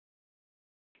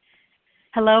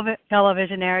Hello, fellow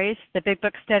visionaries. The Big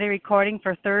Book Study recording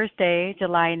for Thursday,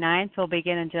 July 9th will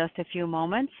begin in just a few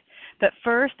moments. But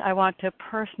first, I want to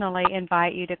personally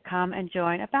invite you to come and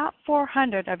join about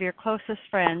 400 of your closest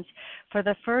friends for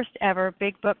the first ever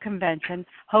Big Book Convention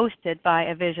hosted by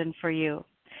A Vision for You.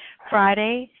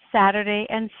 Friday, Saturday,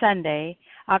 and Sunday,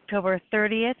 October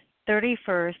 30th,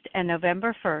 31st, and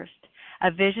November 1st,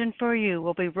 A Vision for You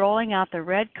will be rolling out the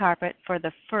red carpet for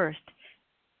the first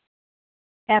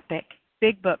epic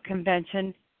Big Book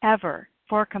convention ever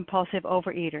for compulsive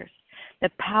overeaters. The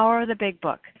Power of the Big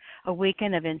Book, a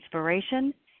weekend of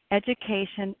inspiration,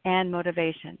 education, and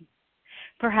motivation.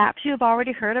 Perhaps you have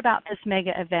already heard about this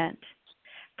mega event.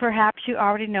 Perhaps you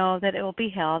already know that it will be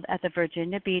held at the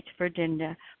Virginia Beach,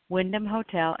 Virginia Wyndham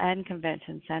Hotel and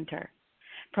Convention Center.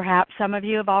 Perhaps some of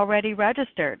you have already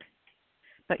registered,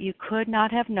 but you could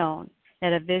not have known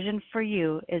that A Vision for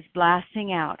You is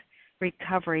blasting out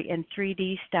recovery in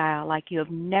 3D style like you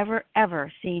have never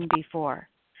ever seen before.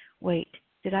 Wait,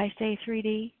 did I say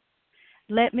 3D?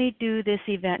 Let me do this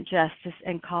event justice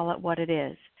and call it what it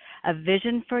is. A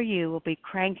Vision for You will be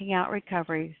cranking out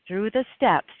recovery through the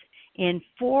steps in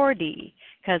 4D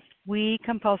because we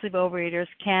compulsive overeaters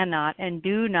cannot and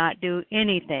do not do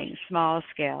anything small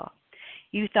scale.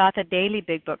 You thought the daily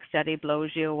Big Book study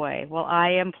blows you away. Well,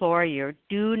 I implore you,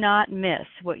 do not miss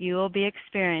what you will be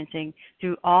experiencing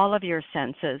through all of your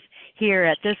senses here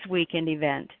at this weekend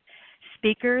event.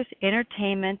 Speakers,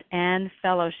 entertainment, and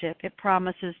fellowship. It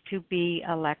promises to be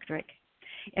electric.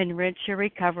 Enrich your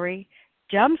recovery,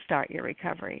 jumpstart your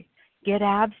recovery. Get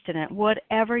abstinent,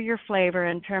 whatever your flavor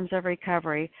in terms of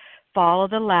recovery. Follow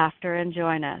the laughter and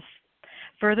join us.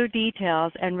 Further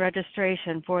details and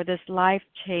registration for this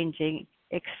life-changing,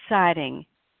 exciting,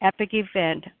 epic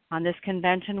event on this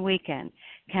convention weekend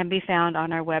can be found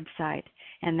on our website,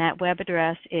 and that web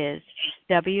address is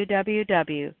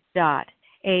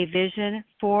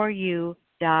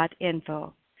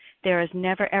www.avisionforyou.info. There has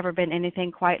never ever been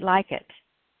anything quite like it.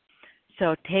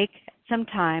 So take some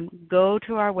time, go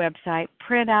to our website,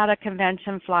 print out a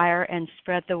convention flyer, and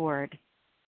spread the word.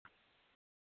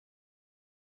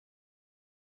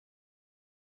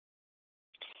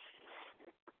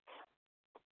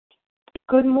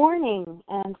 Good morning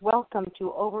and welcome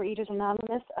to Overeaters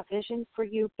Anonymous, A Vision for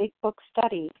You Big Book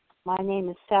Study. My name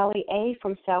is Sally A.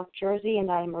 from South Jersey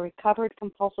and I am a recovered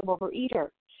compulsive overeater.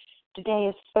 Today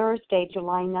is Thursday,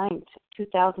 July 9th,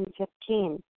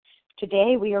 2015.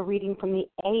 Today we are reading from the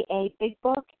AA Big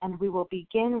Book and we will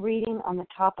begin reading on the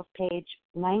top of page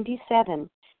 97,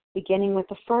 beginning with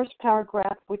the first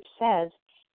paragraph which says,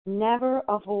 "Never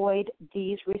avoid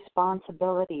these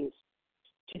responsibilities."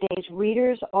 Today's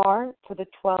readers are, for the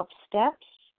 12 steps,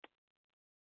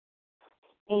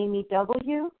 Amy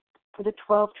W., for the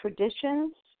 12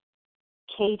 traditions,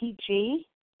 Katie G.,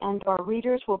 and our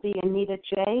readers will be Anita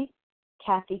J.,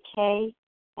 Kathy K.,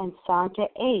 and Santa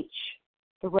H.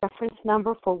 The reference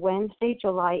number for Wednesday,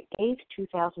 July 8,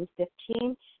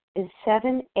 2015 is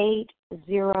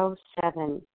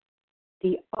 7807.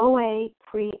 The OA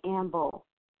Preamble.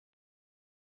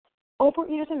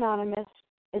 Overeaters Anonymous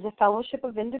is a fellowship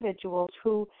of individuals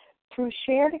who, through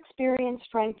shared experience,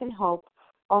 strength, and hope,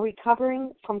 are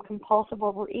recovering from compulsive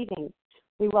overeating.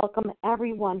 We welcome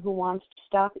everyone who wants to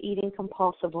stop eating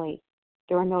compulsively.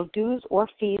 There are no dues or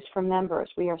fees for members.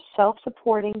 We are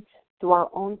self-supporting through our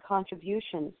own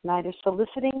contributions, neither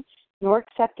soliciting nor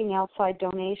accepting outside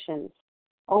donations.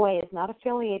 OA is not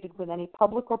affiliated with any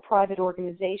public or private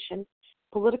organization,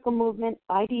 political movement,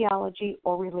 ideology,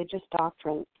 or religious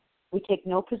doctrine. We take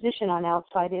no position on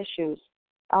outside issues.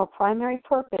 Our primary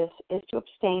purpose is to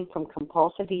abstain from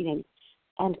compulsive eating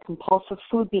and compulsive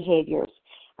food behaviors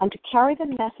and to carry the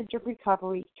message of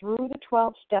recovery through the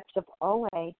 12 steps of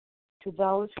OA to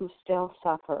those who still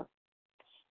suffer.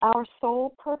 Our sole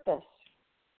purpose.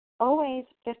 OA's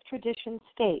fifth tradition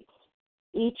states,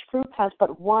 each group has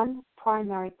but one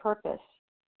primary purpose,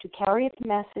 to carry its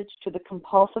message to the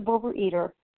compulsive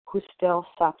overeater who still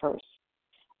suffers.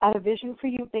 At A Vision for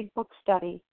You Big Book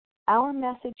Study, our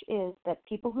message is that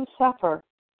people who suffer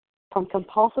from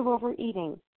compulsive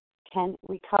overeating can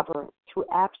recover through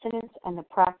abstinence and the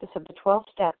practice of the 12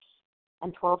 steps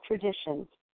and 12 traditions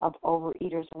of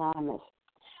Overeaters Anonymous.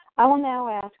 I will now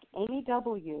ask Amy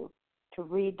W. to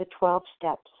read the 12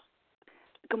 steps.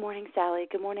 Good morning, Sally.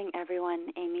 Good morning,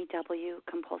 everyone. Amy W.,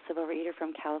 compulsive overeater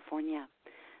from California.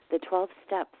 The 12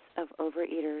 steps of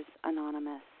Overeaters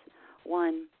Anonymous.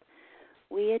 1.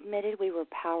 We admitted we were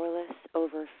powerless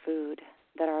over food,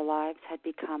 that our lives had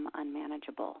become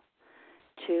unmanageable.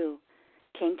 2.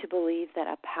 Came to believe that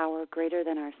a power greater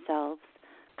than ourselves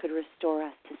could restore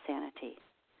us to sanity.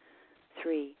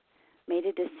 3. made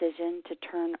a decision to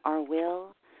turn our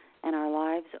will and our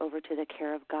lives over to the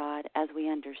care of God as we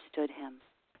understood Him.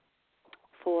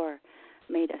 4,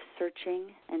 made a searching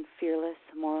and fearless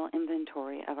moral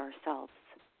inventory of ourselves.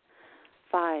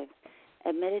 5,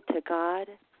 admitted to God,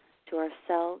 to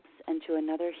ourselves, and to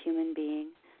another human being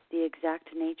the exact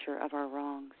nature of our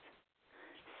wrongs.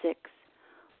 6,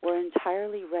 we're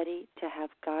entirely ready to have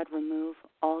God remove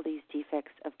all these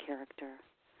defects of character.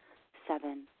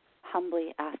 7,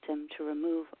 humbly asked Him to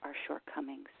remove our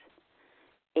shortcomings.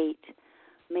 8,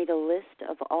 made a list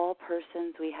of all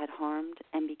persons we had harmed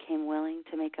and became willing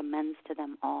to make amends to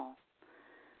them all.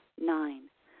 9,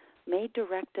 made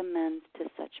direct amends to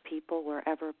such people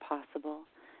wherever possible,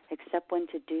 except when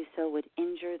to do so would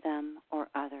injure them or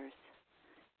others.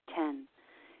 10,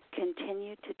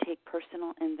 continued to take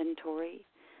personal inventory,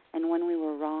 and when we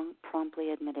were wrong,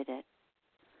 promptly admitted it.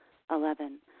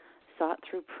 11, sought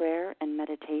through prayer and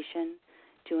meditation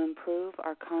to improve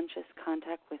our conscious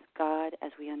contact with God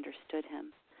as we understood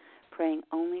Him, praying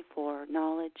only for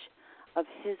knowledge of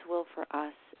His will for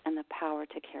us and the power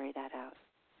to carry that out.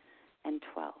 And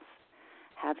 12,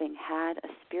 having had a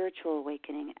spiritual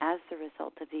awakening as the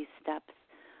result of these steps,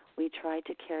 we try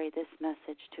to carry this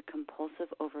message to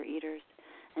compulsive overeaters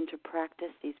and to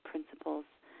practice these principles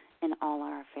in all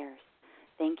our affairs.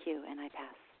 Thank you, and I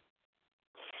pass.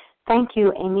 Thank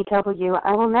you, Amy W.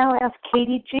 I will now ask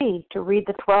Katie G. to read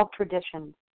the 12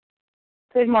 traditions.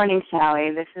 Good morning,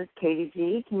 Sally. This is Katie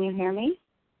G. Can you hear me?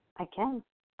 I can.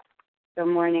 Good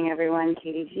morning, everyone.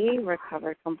 Katie G.,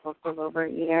 recovered compulsive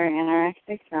overeater,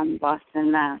 anorexic from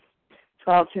Boston, Mass.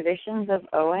 12 traditions of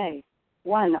OA.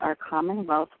 1, our common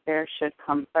welfare should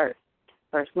come first.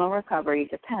 Personal recovery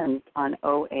depends on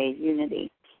OA unity.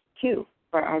 2,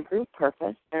 for our group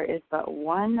purpose, there is but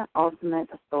one ultimate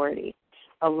authority,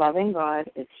 a loving God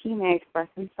as He may express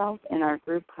Himself in our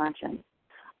group conscience.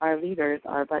 Our leaders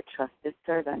are but trusted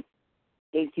servants.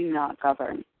 They do not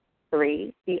govern.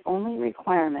 3, the only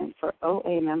requirement for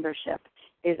OA membership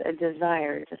is a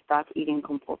desire to stop eating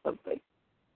compulsively.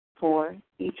 4,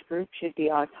 each group should be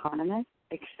autonomous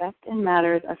except in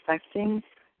matters affecting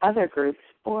other groups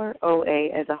or OA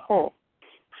as a whole.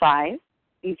 5,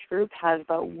 each group has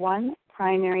but one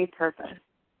primary purpose,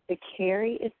 to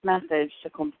carry its message to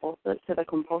the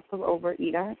compulsive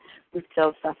overeater who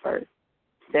still suffers.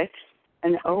 6,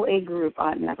 an OA group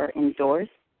ought never endorse,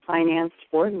 finance,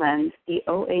 or lend the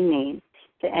OA name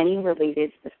to any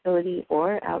related facility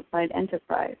or outside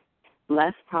enterprise,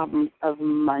 lest problems of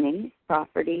money,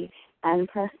 property, and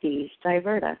prestige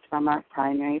divert us from our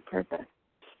primary purpose.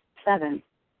 7,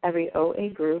 every OA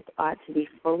group ought to be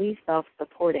fully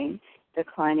self-supporting,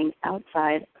 declining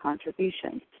outside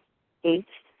contributions. 8,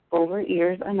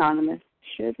 Overeaters Anonymous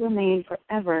should remain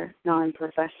forever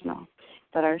non-professional,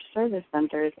 but our service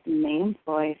centers may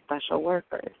employ special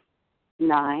workers.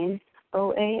 9,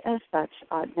 OA as such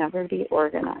ought never be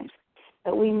organized,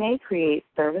 but we may create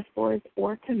service boards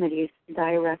or committees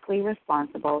directly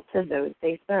responsible to those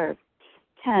they serve.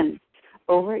 10,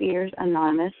 Overeaters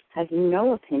Anonymous has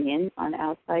no opinion on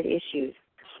outside issues.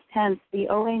 Hence, the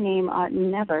OA name ought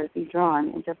never be drawn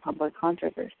into public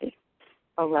controversy.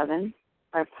 11,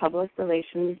 our public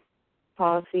relations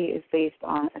policy is based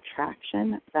on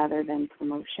attraction rather than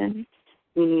promotion.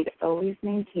 We need always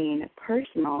maintain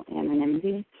personal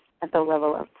anonymity at the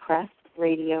level of press,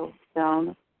 radio,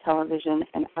 film, television,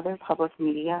 and other public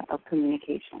media of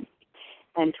communication.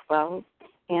 And 12,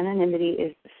 anonymity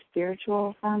is the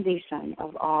spiritual foundation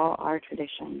of all our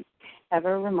traditions,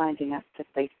 ever reminding us to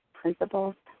place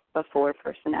principles before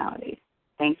personalities.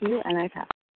 Thank you, and I pass.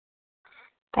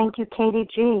 Thank you, Katie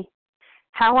G.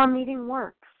 How our meeting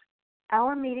works.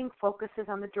 Our meeting focuses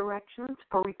on the directions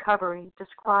for recovery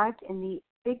described in the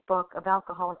Big Book of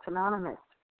Alcoholics Anonymous.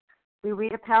 We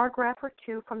read a paragraph or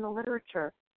two from the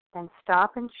literature, then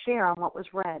stop and share on what was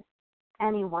read.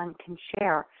 Anyone can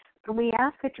share, but we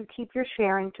ask that you keep your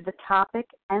sharing to the topic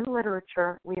and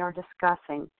literature we are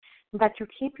discussing, and that you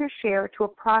keep your share to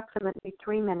approximately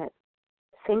 3 minutes.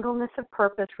 Singleness of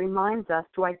purpose reminds us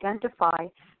to identify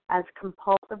as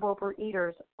compulsive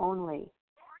overeaters only.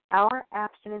 Our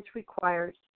abstinence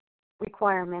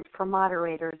requirement for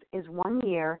moderators is 1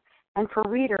 year, and for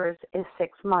readers is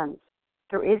 6 months.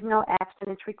 There is no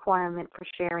abstinence requirement for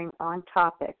sharing on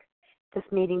topic. This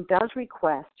meeting does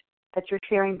request that your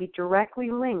sharing be directly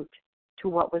linked to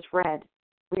what was read.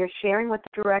 We are sharing what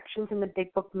the directions in the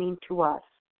Big Book mean to us.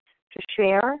 To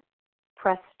share,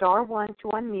 press star 1 to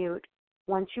unmute.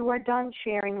 Once you are done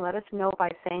sharing, let us know by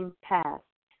saying pass.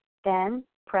 Then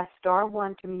press star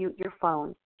 1 to mute your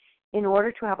phone. In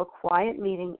order to have a quiet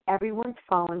meeting, everyone's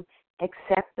phone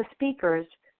except the speaker's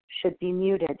should be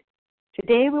muted. To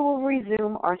Today we will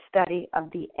resume our study of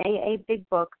the AA Big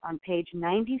Book on page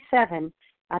 97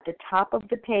 at the top of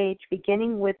the page,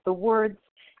 beginning with the words,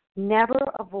 "Never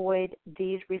avoid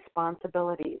these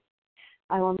responsibilities."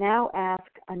 I will now ask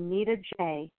Anita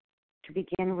J. to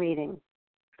begin reading.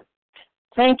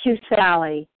 Thank you,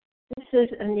 Sally. This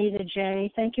is Anita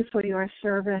J. Thank you for your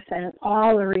service and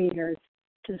all the readers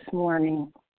this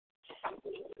morning.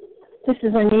 This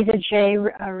is Anita J.,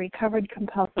 a recovered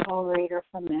compulsive overeater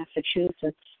from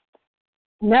Massachusetts.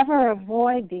 Never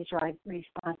avoid these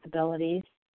responsibilities,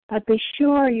 but be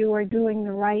sure you are doing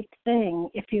the right thing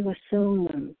if you assume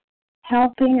them.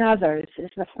 Helping others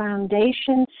is the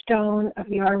foundation stone of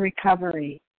your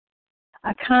recovery.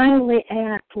 A kindly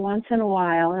act once in a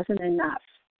while isn't enough.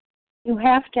 You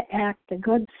have to act the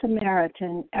Good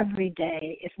Samaritan every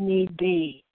day if need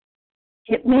be.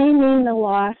 It may mean the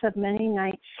loss of many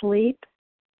nights' sleep,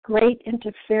 great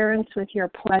interference with your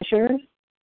pleasures,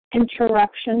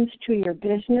 interruptions to your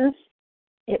business.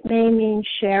 It may mean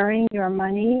sharing your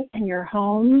money and your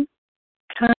home,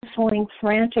 counseling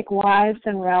frantic wives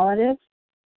and relatives,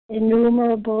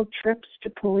 innumerable trips to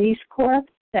police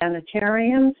courts,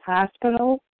 sanitariums,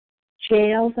 hospitals,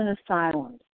 jails, and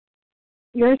asylums.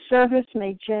 Your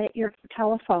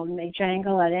telephone may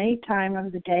jangle at any time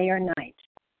of the day or night.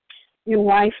 Your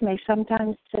wife may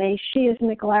sometimes say she is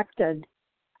neglected.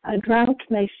 A drunk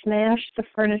may smash the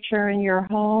furniture in your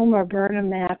home or burn a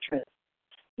mattress.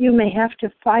 You may have to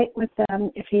fight with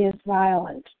them if he is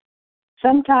violent.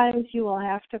 Sometimes you will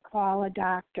have to call a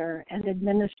doctor and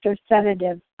administer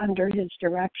sedatives under his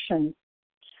direction.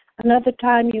 Another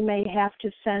time you may have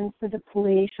to send for the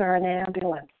police or an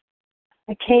ambulance.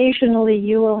 Occasionally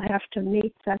you will have to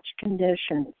meet such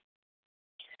conditions.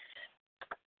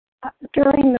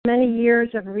 During the many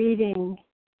years of reading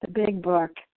the Big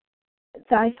Book,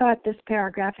 I thought this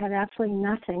paragraph had absolutely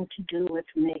nothing to do with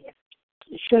me.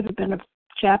 It should have been a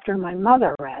chapter my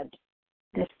mother read,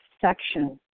 this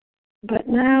section. But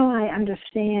now I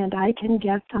understand I can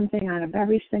get something out of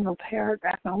every single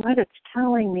paragraph. And what it's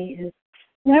telling me is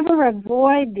never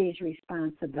avoid these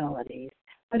responsibilities,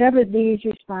 whatever these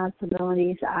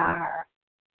responsibilities are.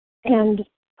 And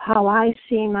how I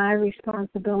see my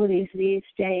responsibilities these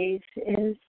days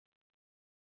is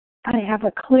I have a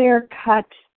clear-cut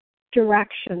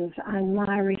directions on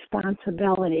my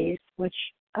responsibilities, which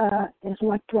is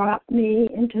what brought me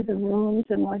into the rooms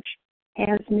and which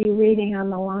has me reading on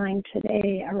the line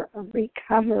today, a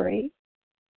recovery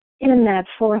in that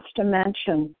fourth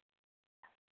dimension.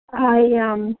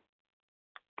 I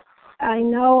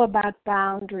know about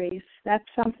boundaries. That's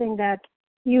something that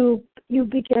you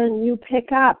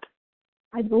pick up.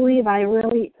 I believe I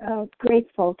really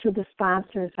grateful to the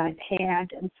sponsors I've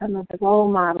had and some of the role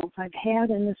models I've had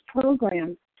in this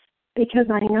program, because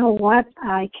I know what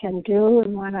I can do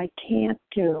and what I can't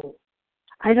do.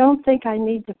 I don't think I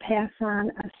need to pass on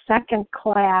a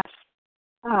second-class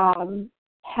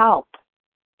help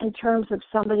in terms of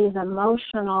somebody's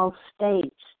emotional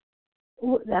state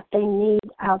that they need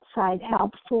outside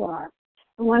help for.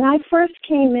 When I first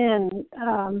came in,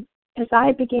 as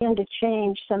I began to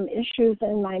change, some issues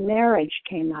in my marriage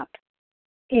came up.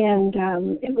 And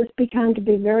it was begun to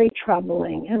be very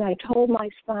troubling. And I told my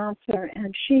sponsor,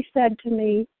 and she said to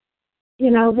me, you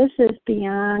know, this is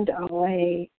beyond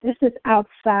OA. This is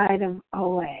outside of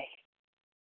OA.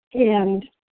 And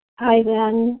I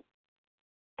then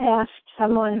asked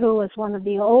someone who was one of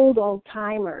the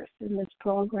old-timers in this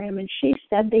program, and she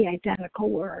said the identical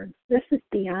words. This is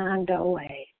beyond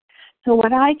OA. So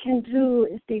what I can do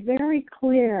is be very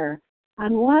clear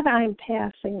on what I'm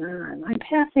passing on. I'm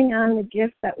passing on the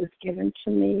gift that was given to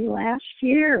me last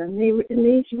year in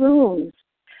these rooms.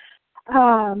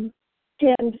 And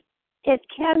it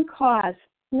can cause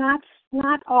not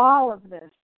all of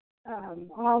this,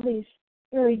 all these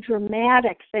very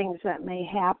dramatic things that may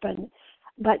happen,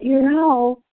 but, you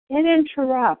know, it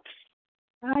interrupts.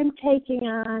 I'm taking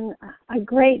on a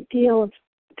great deal of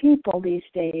people these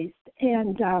days,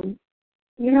 and,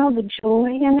 you know, the joy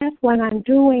in it when I'm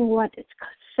doing what it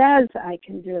says I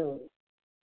can do,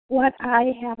 what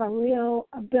I have a real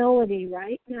ability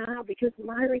right now because of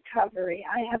my recovery.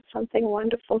 I have something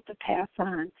wonderful to pass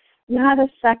on, not a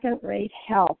second-rate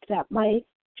help that might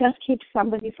just keep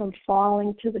somebody from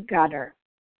falling to the gutter.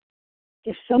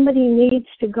 If somebody needs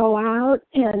to go out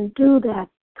and do that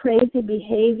crazy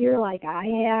behavior like I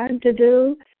had to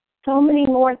do, so many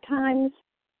more times,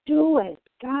 do it.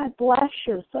 God bless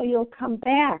you, so you'll come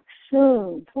back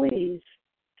soon, please.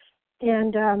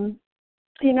 And,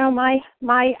 you know, I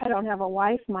don't have a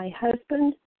wife. My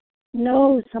husband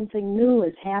knows something new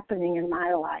is happening in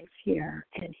my life here,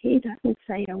 and he doesn't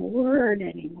say a word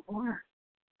anymore.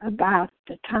 about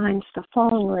the times the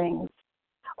phone rings,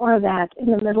 or that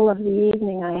in the middle of the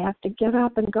evening I have to get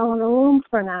up and go in a room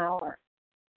for an hour.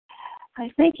 I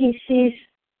think he sees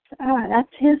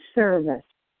that's his service.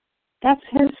 That's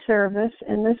his service,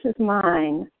 and this is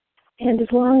mine. And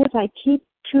as long as I keep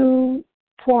 2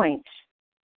 points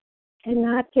and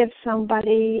not give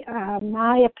somebody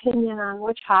my opinion on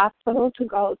which hospital to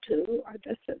go to or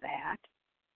this or that,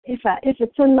 if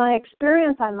it's in my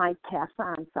experience, I might pass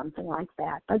on something like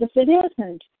that. But if it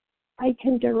isn't, I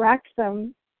can direct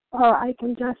them, or I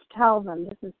can just tell them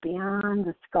this is beyond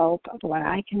the scope of what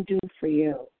I can do for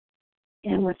you.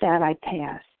 And with that, I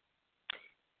pass.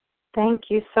 Thank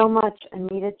you so much,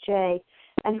 Anita J.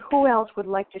 And who else would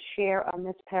like to share on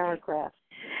this paragraph?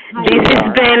 This is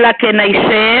Bella. Can I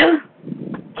share?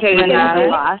 Katie from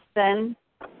Boston.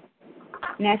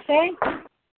 Nesse?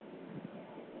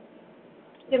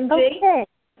 Kim G? Okay.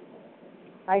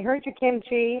 I heard you, Kim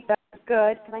G. That's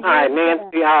good. Can I hear you?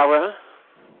 Nancy Howard.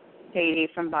 Katie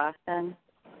from Boston.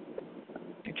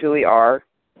 Julie R.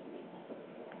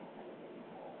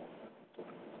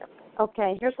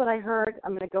 Okay, here's what I heard.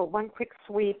 I'm going to go one quick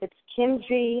sweep. It's Kim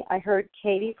G. I heard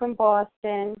Katie from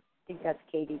Boston. I think that's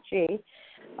Katie G.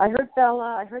 I heard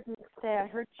Bella. I heard Nixie. I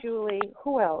heard Julie.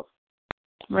 Who else?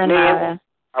 Renata.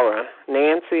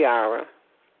 Nancy R.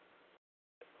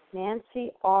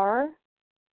 Nancy R.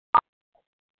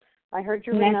 I heard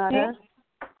you, Renata.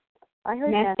 I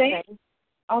heard Nessie.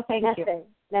 Oh, thank you.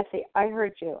 Nessie, I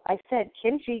heard you. I said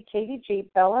Kim G, Katie G,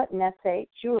 Bella, Nessie,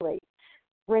 Julie,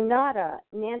 Renata,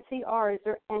 Nancy R. Is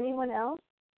there anyone else?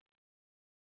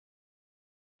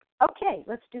 Okay,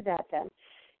 let's do that then.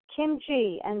 Kim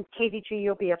G and Katie G,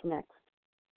 you'll be up next.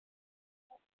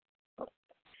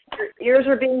 Your ears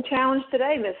are being challenged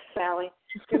today, Miss Sally.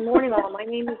 Good morning, all. My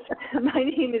name is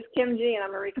Kim G, and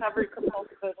I'm a recovered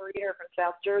compulsive overeater from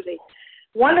South Jersey.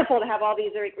 Wonderful to have all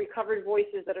these recovered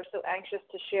voices that are so anxious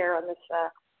to share on this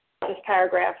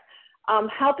paragraph.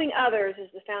 Helping others is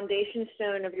the foundation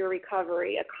stone of your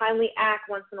recovery. A kindly act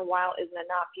once in a while isn't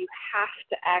enough. You have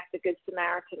to act the Good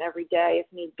Samaritan every day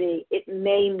if need be. It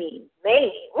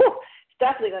it's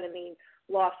definitely going to mean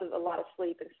loss of a lot of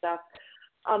sleep and stuff.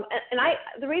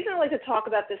 The reason I like to talk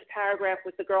about this paragraph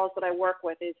with the girls that I work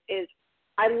with is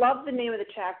I love the name of the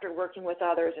chapter, Working with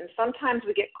Others, and sometimes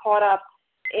we get caught up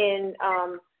in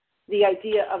the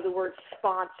idea of the word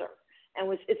sponsor.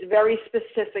 And it's very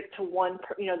specific to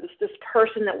this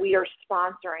person that we are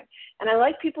sponsoring. And I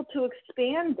like people to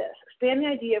expand the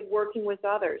idea of working with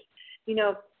others. You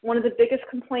know, one of the biggest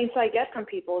complaints I get from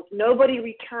people is nobody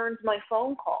returns my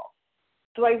phone calls.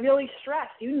 So I really stress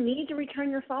you need to return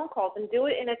your phone calls and do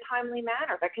it in a timely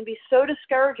manner. That can be so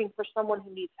discouraging for someone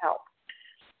who needs help.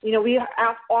 You know, we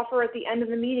offer at the end of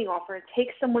the meeting, to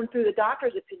take someone through the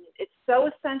doctor's opinion. It's so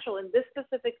essential in this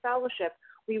specific fellowship.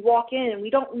 We walk in and we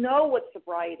don't know what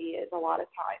sobriety is a lot of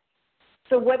times.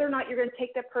 So whether or not you're going to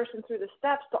take that person through the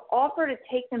steps, to offer to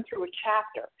take them through a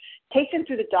chapter, take them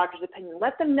through the doctor's opinion,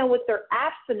 let them know what their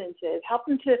abstinence is, help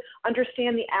them to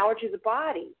understand the allergy of the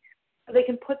body, so they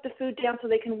can put the food down so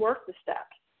they can work the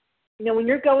steps. You know, when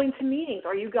you're going to meetings,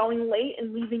 are you going late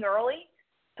and leaving early?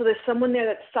 So there's someone there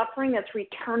that's suffering, that's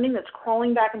returning, that's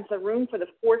crawling back into the room for the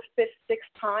 4th, 5th,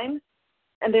 6th time,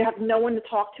 and they have no one to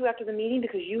talk to after the meeting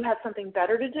because you have something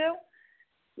better to do?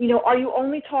 You know, are you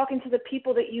only talking to the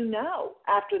people that you know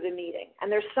after the meeting?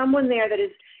 And there's someone there that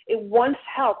it wants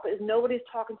help, but nobody's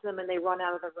talking to them and they run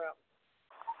out of the room.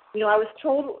 You know, I was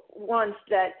told once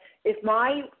that if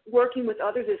my working with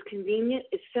others is convenient,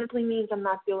 it simply means I'm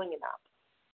not doing enough.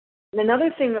 And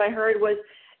another thing that I heard was,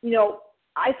 you know,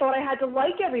 I thought I had to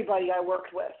like everybody I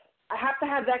worked with. I have to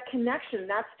have that connection.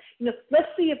 That's, you know, let's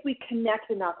see if we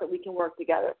connect enough that we can work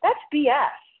together. That's BS.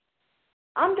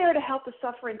 I'm there to help the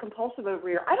suffering compulsive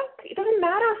overeater. It doesn't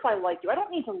matter if I like you. I don't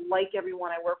need to like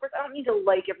everyone I work with. I don't need to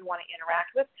like everyone I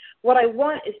interact with. What I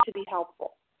want is to be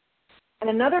helpful. And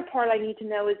another part I need to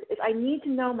know is I need to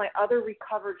know my other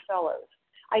recovered fellows.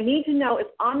 I need to know if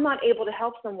I'm not able to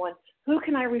help someone, who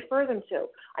can I refer them to?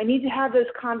 I need to have those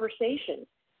conversations.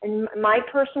 In my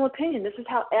personal opinion, this is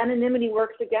how anonymity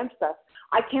works against us.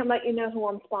 I can't let you know who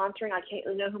I'm sponsoring. I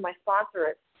can't know who my sponsor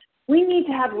is. We need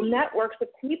to have networks of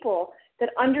people that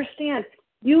understand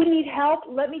you need help.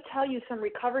 Let me tell you some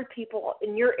recovered people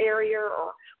in your area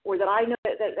or that I know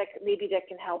that maybe that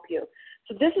can help you.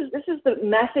 So this is the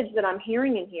message that I'm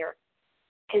hearing in here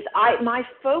is my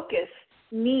focus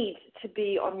needs to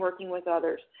be on working with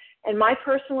others. In my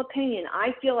personal opinion,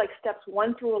 I feel like steps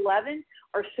 1 through 11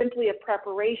 are simply a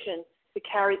preparation to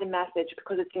carry the message,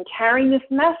 because it's in carrying this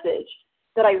message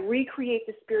that I recreate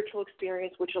the spiritual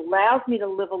experience, which allows me to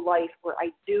live a life where I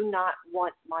do not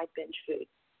want my binge food.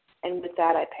 And with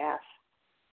that, I pass.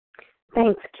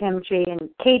 Thanks, Kim G. And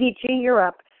Katie G., you're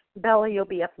up. Bella, you'll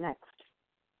be up next.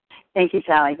 Thank you,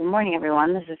 Sally. Good morning,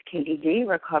 everyone. This is Katie G.,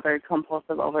 recovered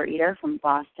compulsive overeater from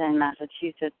Boston,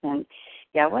 Massachusetts. And,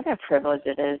 yeah, what a privilege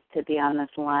it is to be on this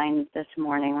line this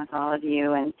morning with all of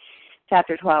you and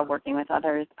Chapter 12, working with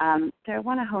others. So I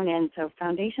want to hone in. So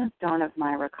foundation stone of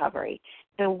my recovery.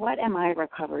 So what am I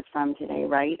recovered from today,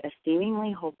 right? A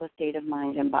seemingly hopeless state of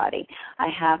mind and body. I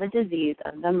have a disease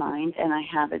of the mind and I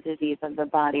have a disease of the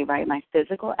body, right? My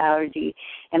physical allergy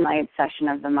and my obsession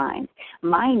of the mind.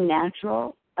 My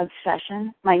natural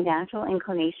obsession, my natural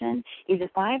inclination is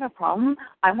if I have a problem,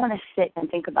 I want to sit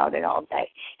and think about it all day.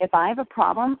 If I have a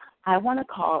problem, I want to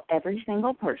call every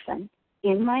single person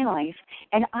in my life,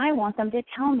 and I want them to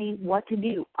tell me what to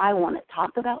do. I want to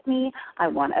talk about me. I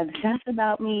want to obsess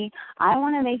about me. I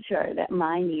want to make sure that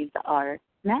my needs are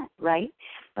met, right?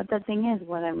 But the thing is,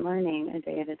 what I'm learning a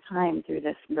day at a time through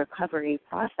this recovery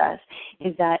process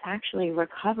is that actually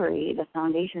recovery, the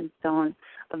foundation stone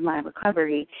of my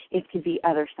recovery, is to be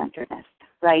other-centeredness,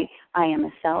 right? I am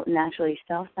a naturally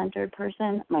self-centered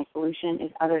person. My solution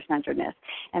is other-centeredness.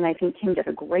 And I think Kim did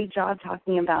a great job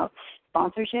talking about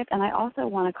sponsorship. And I also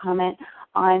want to comment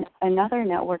on another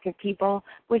network of people,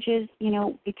 which is,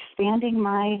 expanding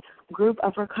my group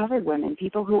of recovered women,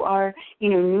 people who are,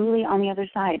 newly on the other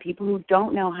side, people who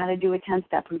don't know how to do a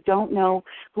 10-step,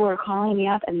 who are calling me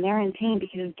up and they're in pain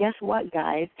because guess what,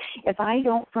 guys? If I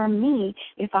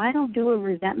don't do a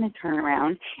resentment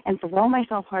turnaround and throw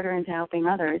myself harder into helping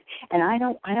others and I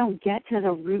don't get to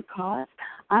the root cause,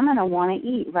 I'm going to want to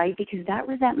eat, right? Because that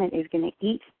resentment is going to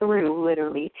eat through,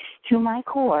 literally, to my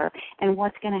core. And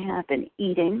what's going to happen?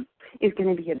 Eating is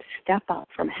going to be a step up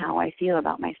from how I feel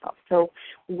about myself. So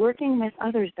working with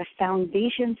others, the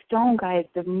foundation stone, guys,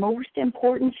 the most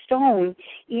important stone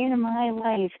in my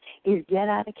life is get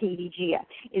out of KDG.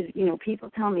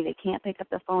 People tell me they can't pick up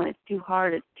the phone. It's too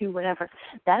hard. It's too whatever.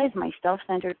 That is my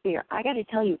self-centered fear. I got to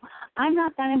tell you, I'm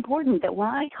not that important that when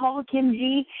I call Kim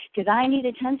G because I need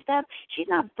a 10-step, she's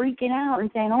not freaking out and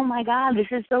saying, oh, my God, this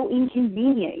is so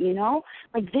inconvenient,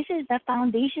 Like, this is the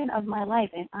foundation of my life,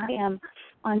 and I am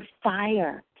on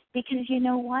fire. Because you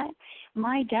know what?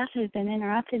 My death has been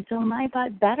interrupted, so my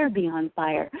butt better be on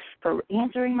fire for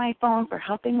answering my phone, for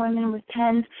helping women with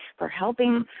 10s, for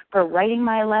writing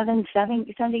my 11s,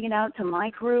 sending it out to my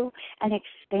crew, and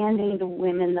expanding the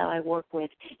women that I work with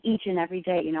each and every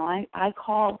day. I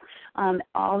call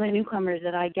all the newcomers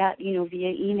that I get,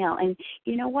 via email. And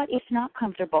you know what? It's not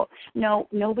comfortable. No,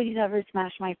 nobody's ever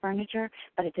smashed my furniture,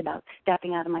 but it's about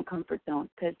stepping out of my comfort zone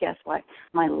because guess what?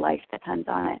 My life depends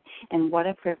on it. And what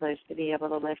a privilege to be able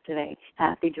to live today,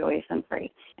 happy, joyous, and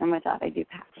free. And with that, I do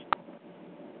pass.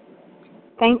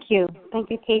 Thank you.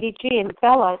 Thank you, Katie G. And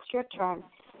Bella, it's your turn.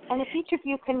 And if each of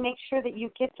you can make sure that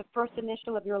you get the first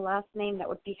initial of your last name, that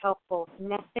would be helpful.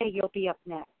 Neste, you'll be up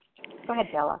next. Go ahead,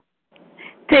 Bella.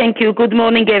 Thank you. Good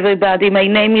morning, everybody. My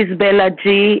name is Bella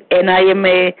G., and I am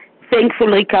a thankful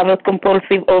recovered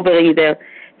compulsive overeater.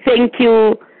 Thank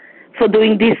you for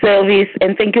doing this service,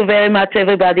 and thank you very much,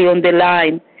 everybody on the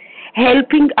line.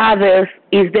 Helping others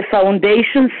is the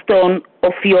foundation stone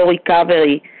of your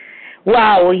recovery.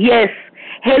 Wow, yes,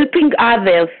 helping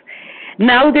others.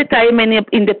 Now that I am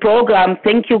in the program,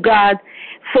 thank you, God,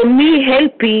 for me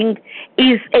helping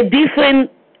is a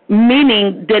different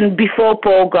meaning than before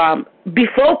program.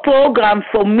 Before program,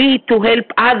 for me to help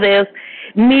others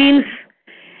means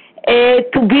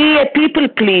to be a people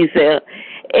pleaser.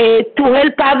 To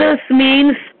help others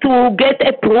means to get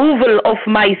approval of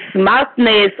my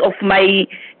smartness, of my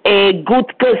good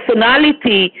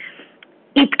personality.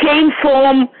 It came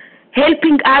from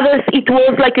helping others. It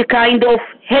was like a kind of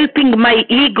helping my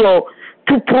ego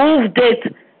to prove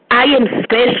that I am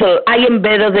special, I am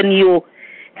better than you.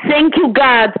 Thank you,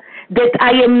 God, that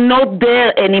I am not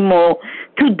there anymore.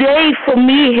 Today, for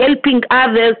me, helping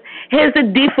others has a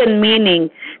different meaning.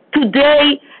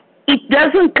 Today, it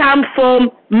doesn't come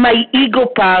from my ego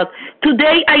part.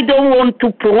 Today, I don't want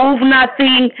to prove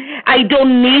nothing. I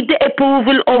don't need the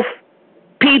approval of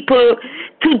people.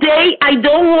 Today, I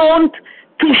don't want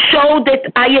to show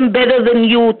that I am better than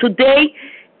you. Today,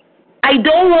 I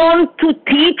don't want to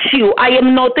teach you. I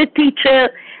am not a teacher.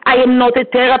 I am not a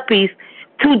therapist.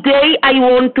 Today, I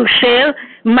want to share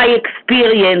my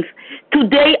experience.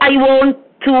 Today, I want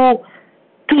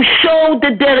to show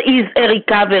that there is a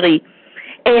recovery.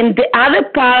 And the other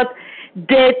part,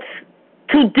 that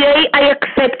today I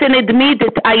accept and admit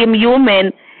that I am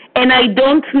human and I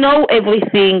don't know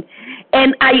everything.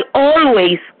 And I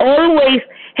always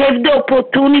have the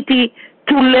opportunity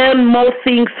to learn more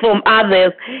things from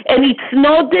others. And it's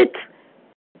not that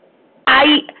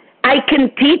I I can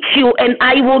teach you and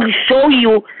I will show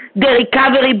you the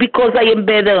recovery because I am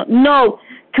better. No,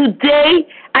 today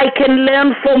I can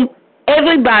learn from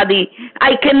everybody.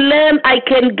 I can learn, I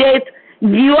can get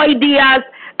new ideas,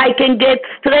 I can get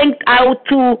strength how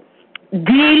to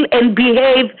deal and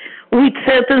behave with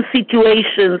certain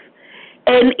situations.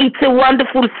 And it's a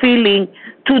wonderful feeling.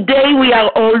 Today we are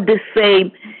all the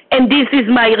same. And this is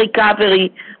my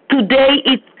recovery. Today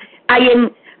I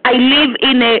live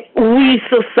in a we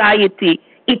society.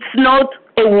 It's not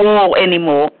a war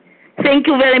anymore. Thank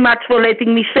you very much for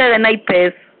letting me share, and I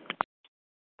pass.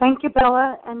 Thank you,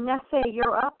 Bella. And Nesse,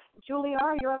 you're up. Julie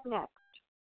R., you're up next.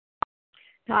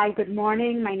 Hi, good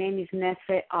morning. My name is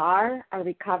Nesse R., a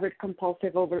recovered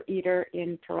compulsive overeater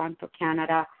in Toronto,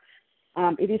 Canada.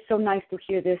 It is so nice to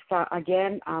hear this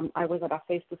again. I was at a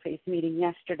face-to-face meeting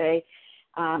yesterday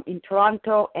in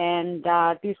Toronto, and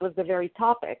this was the very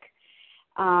topic.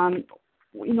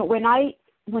 When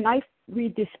I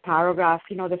read this paragraph,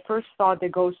 the first thought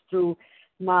that goes through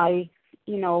my,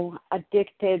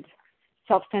 addicted,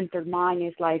 self-centered mind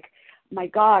is like, my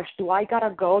gosh, do I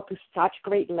gotta go to such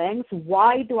great lengths?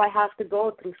 Why do I have to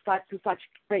go through such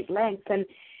great lengths? And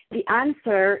the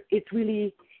answer is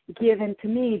really given to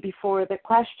me before the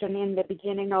question in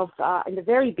the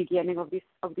very beginning of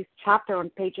this chapter on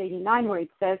page 89, where it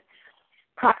says,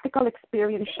 practical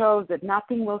experience shows that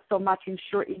nothing will so much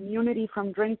ensure immunity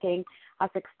from drinking as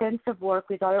extensive work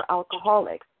with other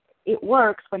alcoholics. It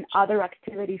works when other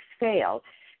activities fail.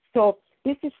 So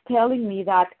this is telling me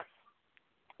that,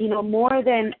 more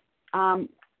than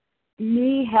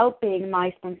me helping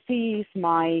my sponsees,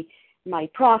 my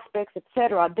prospects,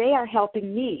 etc., they are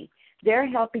helping me. They're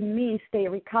helping me stay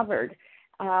recovered.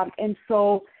 And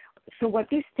so what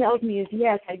this tells me is,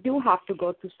 yes, I do have to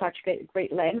go to such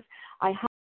great lengths.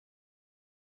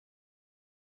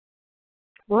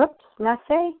 Whoops,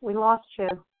 Nesse, we lost you.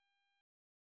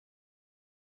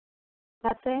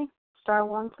 Nesse, star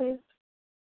one, please.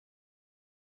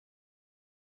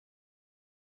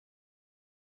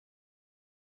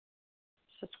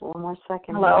 Just one more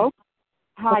second. Hello?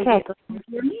 Hi, okay. Can you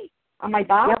hear me? Am I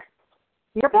back? Yep.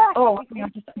 You're back. Oh,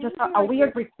 just a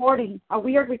weird recording. A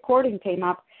weird recording came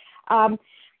up.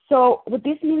 So what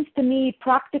this means to me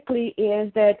practically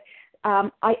is that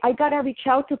I gotta reach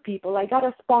out to people. I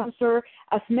gotta sponsor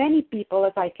as many people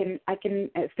as I can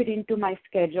fit into my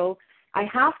schedule. I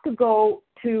have to go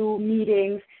to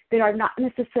meetings that are not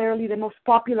necessarily the most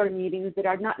popular meetings, that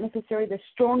are not necessarily the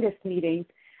strongest meetings.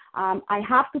 I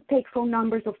have to take phone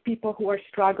numbers of people who are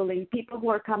struggling, people who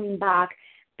are coming back,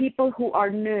 people who are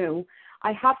new.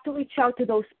 I have to reach out to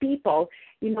those people,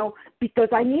 because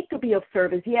I need to be of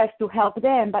service, yes, to help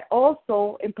them, but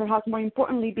also, and perhaps more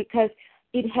importantly, because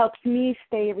it helps me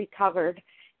stay recovered.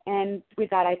 And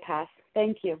with that, I pass.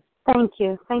 Thank you. Thank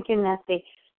you. Thank you, Nessie.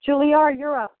 Julie R.,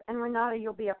 you're up, and Renata,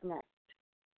 you'll be up next.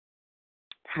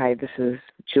 Hi, this is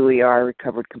Julie R.,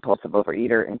 recovered compulsive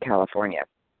overeater in California.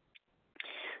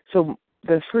 So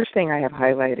the first thing I have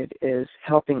highlighted is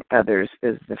helping others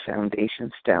is the foundation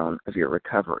stone of your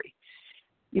recovery.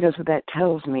 So that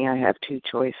tells me I have two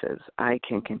choices. I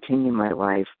can continue my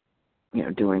life,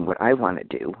 doing what I want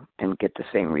to do and get the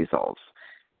same results.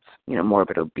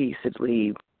 Morbid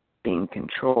obesity, being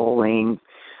controlling,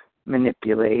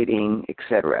 manipulating,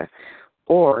 etc.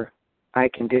 Or I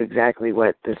can do exactly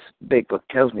what this big book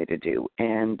tells me to do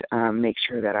and make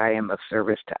sure that I am of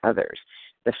service to others.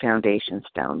 The foundation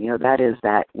stone, that is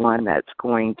that one that's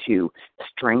going to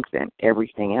strengthen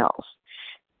everything else.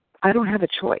 I don't have a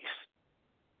choice.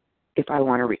 If I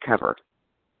want to recover,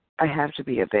 I have to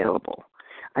be available.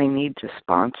 I need to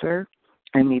sponsor.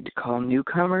 I need to call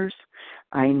newcomers.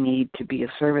 I need to be of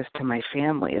service to my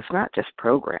family. It's not just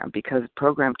program, because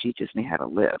program teaches me how to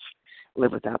live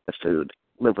without the food,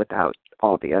 live without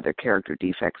all the other character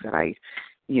defects that I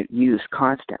use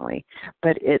constantly.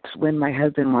 But it's when my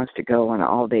husband wants to go on an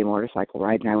all-day motorcycle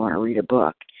ride and I want to read a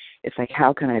book. It's like,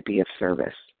 how can I be of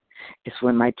service? It's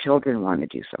when my children want to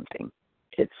do something.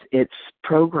 It's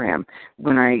program.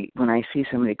 When I see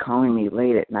somebody calling me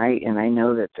late at night and I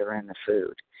know that they're in the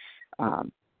food,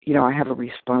 I have a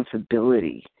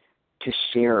responsibility to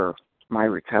share my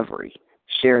recovery,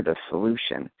 share the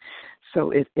solution.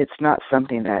 So it's not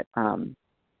something that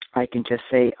I can just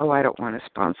say, oh, I don't want to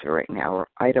sponsor right now, or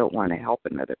I don't want to help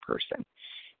another person.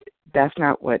 That's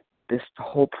not what this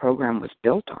whole program was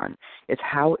built on. It's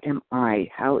how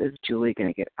is Julie going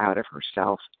to get out of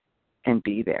herself and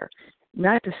be there?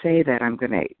 Not to say that I'm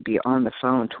going to be on the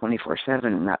phone 24/7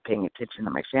 and not paying attention to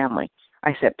my family.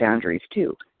 I set boundaries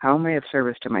too. How am I of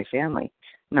service to my family?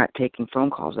 Not taking phone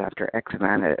calls after X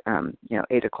amount of,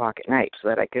 8 o'clock at night so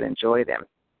that I could enjoy them.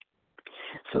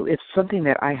 So it's something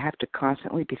that I have to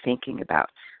constantly be thinking about.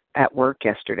 At work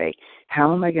yesterday,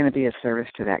 how am I going to be of service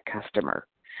to that customer?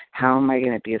 How am I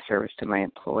going to be of service to my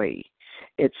employee?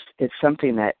 It's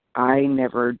something that I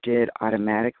never did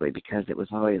automatically because it was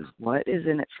always, what is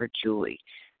in it for Julie?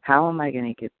 How am I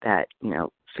going to get that,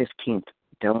 15th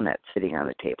donut sitting on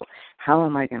the table? How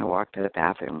am I going to walk to the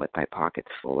bathroom with my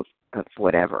pockets full of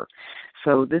whatever?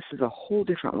 So this is a whole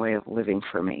different way of living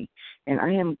for me. And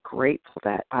I am grateful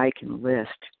that I can list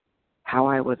how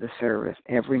I was of service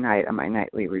every night on my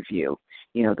nightly review.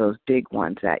 Those big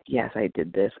ones that, yes, I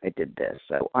did this.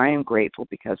 So I am grateful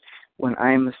because when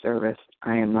I am of service,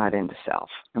 I am not into self.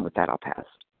 And with that, I'll pass.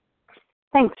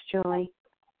 Thanks, Julie.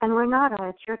 And Renata,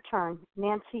 it's your turn.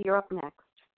 Nancy, you're up next.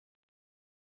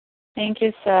 Thank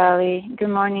you, Sally. Good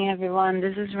morning, everyone.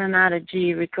 This is Renata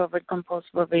G., recovered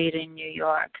compulsive overeater in New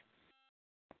York.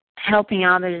 Helping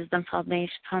others is the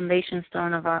foundation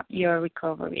stone of your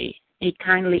recovery. A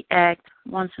kindly act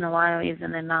once in a while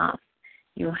isn't enough.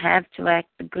 You have to act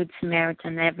the Good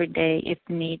Samaritan every day if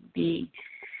need be.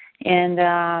 And,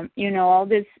 all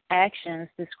these actions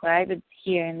described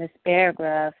here in this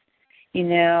paragraph, if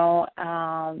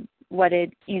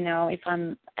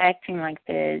I'm acting like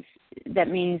this, that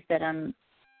means that I'm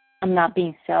not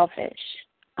being selfish.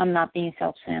 I'm not being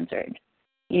self-centered.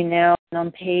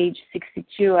 On page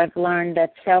 62, I've learned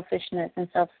that selfishness and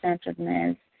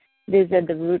self-centeredness, these are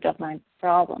the root of my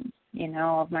problems,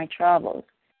 of my troubles.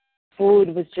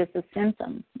 Food was just a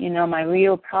symptom. My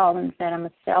real problem is that I'm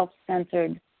a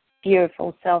self-centered,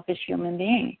 fearful, selfish human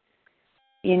being.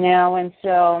 And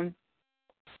so,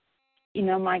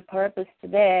 my purpose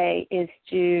today is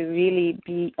to really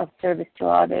be of service to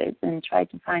others and try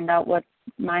to find out what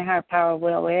my higher power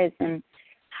will is and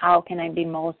how can I be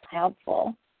most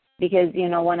helpful. Because,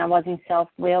 when I was in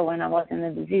self-will, when I was in the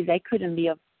disease, I couldn't be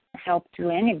of help to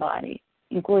anybody,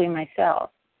 including myself.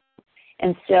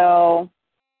 And so,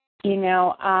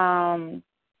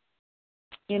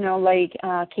 like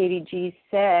Katie G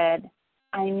said,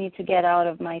 I need to get out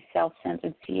of my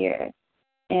self-centered fear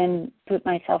and put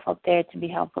myself up there to be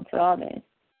helpful to others.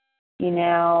 I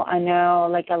know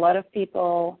like a lot of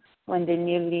people, when they're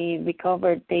newly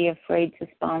recovered, they're afraid to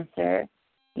sponsor.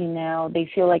 They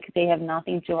feel like they have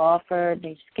nothing to offer.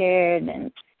 They're scared.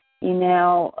 And,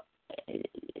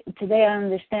 today I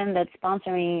understand that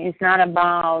sponsoring is not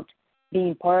about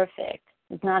being perfect.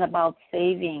 It's not about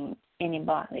saving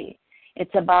anybody.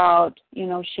 It's about,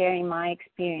 sharing my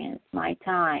experience, my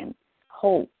time,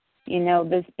 hope,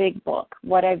 this big book,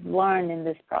 what I've learned in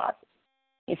this process.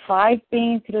 If I've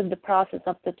been through the process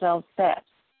of the 12 steps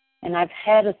and I've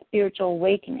had a spiritual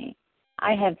awakening,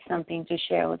 I have something to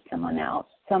share with someone else,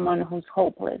 someone who's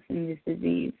hopeless in this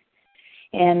disease.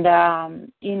 And, I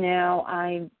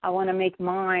want to make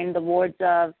mine the words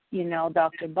of,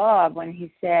 Dr. Bob when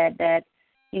he said that,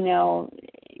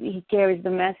 he carries the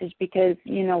message because,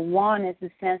 1 is a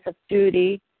sense of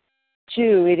duty.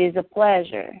 2, it is a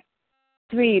pleasure.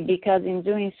 3, because in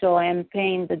doing so I am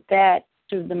paying the debt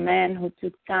to the man who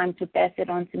took time to pass it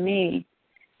on to me.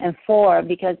 And 4,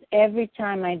 because every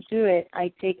time I do it,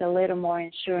 I take a little more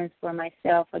insurance for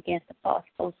myself against a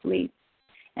possible sleep.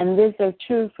 And these are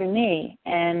true for me.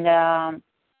 And,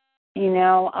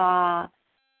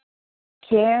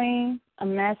 carrying a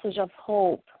message of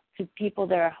hope to people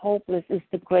that are hopeless is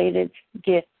the greatest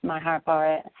gift my higher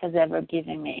power has ever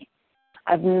given me.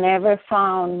 I've never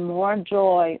found more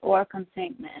joy or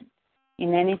contentment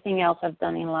in anything else I've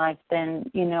done in life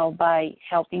than, by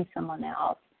helping someone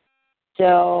else.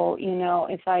 So,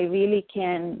 if I really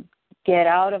can get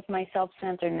out of my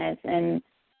self-centeredness and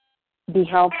be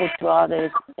helpful to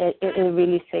others, it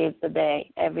really saves the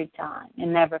day every time. It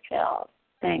never fails.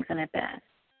 Thanks, and I pass.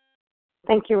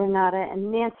 Thank you, Renata.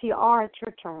 And Nancy R., it's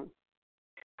your turn.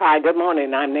 Hi, good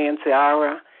morning. I'm Nancy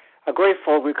R., a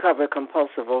grateful, recovered,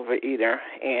 compulsive overeater,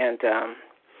 and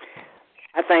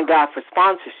I thank God for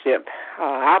sponsorship.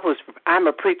 I'm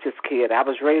a preacher's kid. I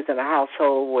was raised in a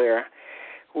household where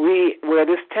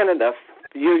this tenet of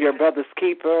you, your brother's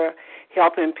keeper,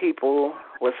 helping people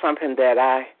was something that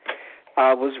I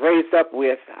was raised up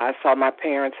with. I saw my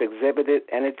parents exhibit it,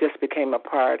 and it just became a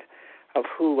part of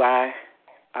who I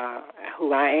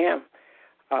am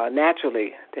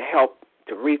naturally, to help,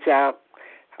 to reach out,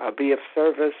 be of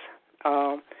service.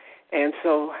 And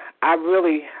so I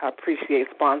really appreciate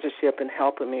sponsorship and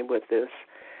helping me with this.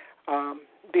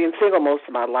 Being single most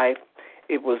of my life,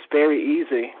 it was very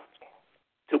easy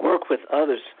to work with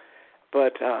others.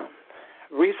 But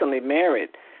recently married,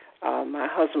 my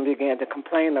husband began to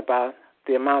complain about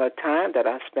the amount of time that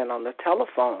I spent on the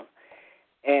telephone.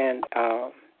 And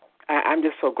I'm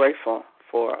just so grateful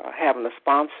for having a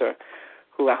sponsor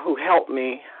who helped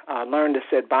me learn to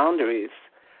set boundaries,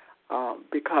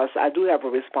 because I do have a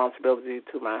responsibility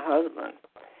to my husband,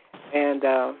 and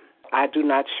I do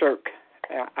not shirk.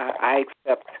 I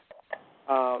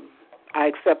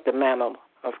accept the mantle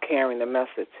of carrying the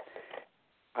message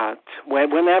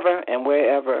whenever and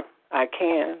wherever I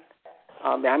can.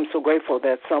 I'm so grateful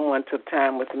that someone took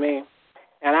time with me,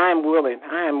 and I am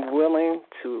willing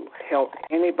to help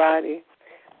anybody,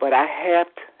 but I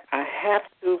have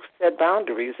to set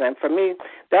boundaries. And for me,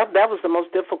 that was the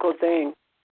most difficult thing.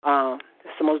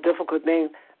 It's the most difficult thing,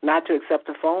 not to accept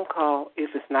a phone call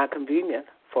if it's not convenient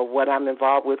for what I'm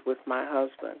involved with my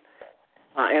husband,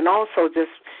 and also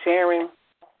just sharing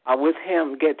with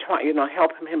him,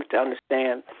 helping him to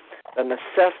understand the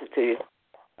necessity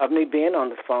of me being on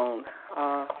the phone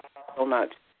so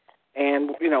much,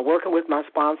 and working with my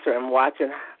sponsor and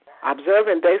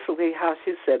observing basically how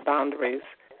she set boundaries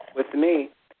with me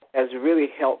has really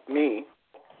helped me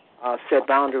set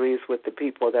boundaries with the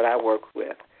people that I work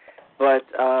with. But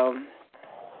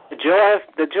the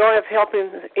joy of helping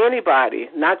anybody,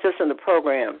 not just in the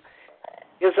program,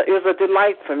 is a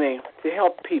delight for me to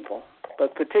help people,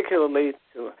 but particularly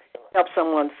to help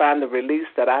someone find the release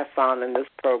that I found in this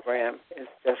program is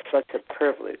just such a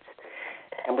privilege.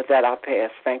 And with that, I'll pass.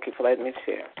 Thank you for letting me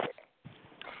share.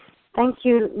 Thank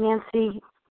you,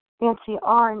 Nancy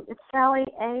R. And it's Sally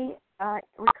A.,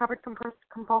 recovered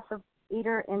compulsive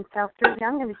eater in South Jersey.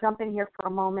 I'm going to jump in here for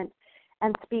a moment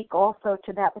and speak also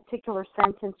to that particular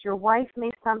sentence. Your wife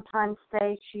may sometimes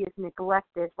say she is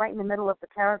neglected, right in the middle of the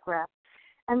paragraph.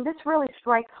 And this really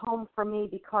strikes home for me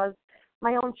because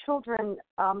my own children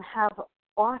have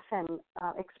often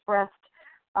expressed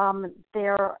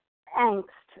their angst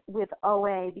with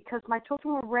OA because my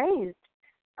children were raised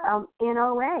in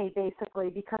OA,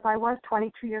 basically, because I was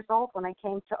 22 years old when I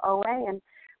came to OA, and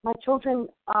my children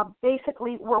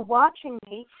basically were watching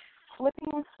me slipping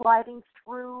and sliding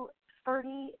through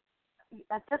 30,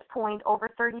 at this point, over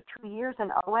 32 years in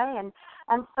OA,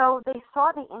 and so they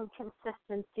saw the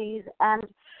inconsistencies, and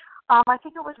I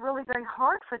think it was really very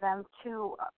hard for them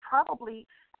to probably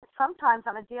sometimes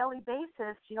on a daily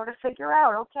basis, to figure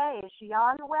out, okay, is she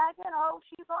on the wagon? Oh,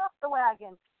 she's off the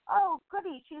wagon. Oh,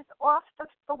 goody, she's off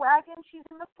the wagon. She's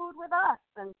in the food with us.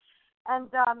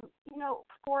 And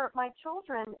for my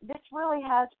children, this really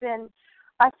has been,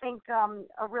 I think,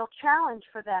 a real challenge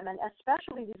for them, and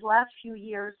especially these last few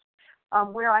years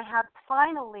where I have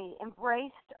finally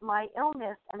embraced my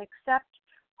illness and accept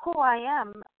who I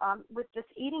am with this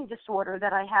eating disorder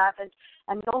that I have,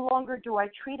 and no longer do I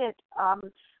treat it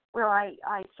where I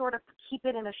sort of keep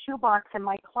it in a shoebox in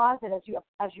my closet, as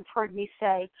you've heard me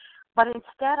say, but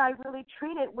instead I really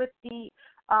treat it with the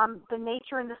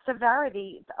nature and the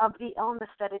severity of the illness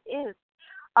that it is.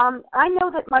 I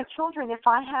know that my children, if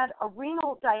I had a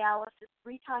renal dialysis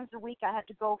 3 times a week, I had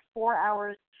to go 4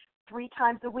 hours 3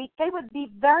 times a week, they would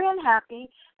be very unhappy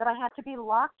that I had to be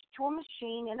locked to a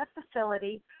machine in a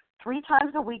facility 3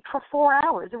 times a week for 4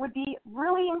 hours. It would be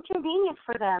really inconvenient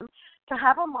for them to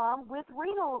have a mom with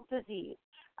renal disease.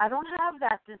 I don't have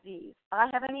that disease. I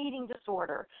have an eating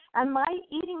disorder, and my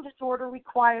eating disorder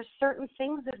requires certain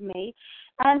things of me,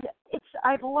 and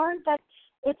I've learned that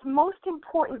it's most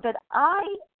important that I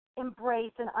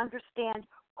embrace and understand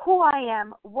who I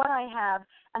am, what I have,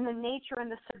 and the nature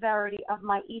and the severity of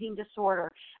my eating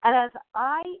disorder. And as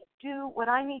I do what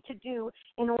I need to do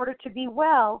in order to be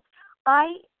well,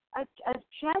 I as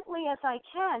gently as I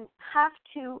can have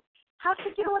to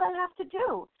do what I have to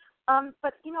do.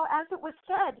 But as it was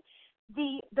said,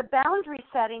 the boundary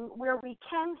setting where we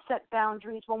can set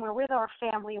boundaries when we're with our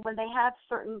family and when they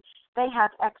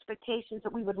have expectations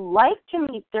that we would like to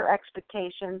meet their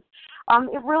expectations,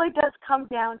 it really does come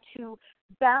down to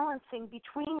balancing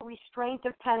between restraint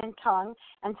of pen and tongue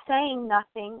and saying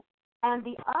nothing, and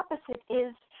the opposite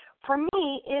is, for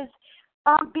me, is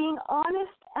being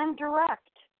honest and direct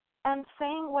and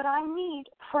saying what I need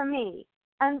for me.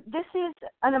 And this is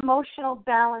an emotional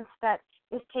balance that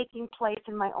is taking place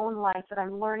in my own life, that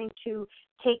I'm learning to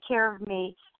take care of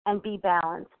me and be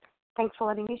balanced. Thanks for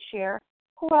letting me share.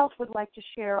 Who else would like to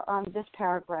share on this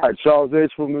paragraph? Hi, Charles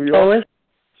H. from New York.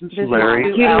 This is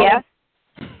Larry. Leah.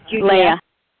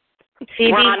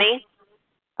 Ronnie.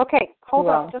 Okay, hold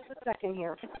on just a second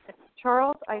here.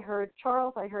 Charles, I heard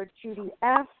Judy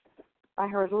F. I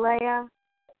heard Leah.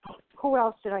 Who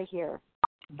else did I hear?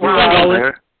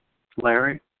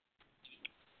 Larry.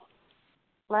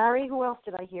 Larry, who else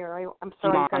did I hear? I'm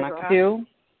sorry. Monica.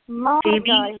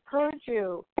 Monica, I heard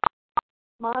you.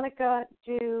 Monica,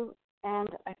 and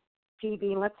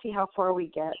Phoebe. Let's see how far we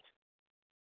get.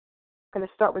 going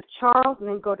to start with Charles and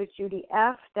then go to Judy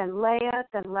F., then Leah,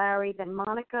 then Larry, then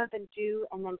Monica, then Dew,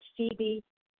 and then Phoebe.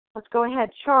 Let's go ahead.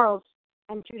 Charles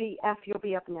and Judy F., you'll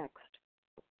be up next.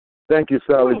 Thank you,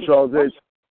 Sally. Charles H.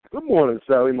 Good morning,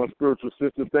 Sally, my spiritual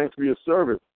sister. Thanks for your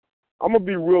service. I'm going to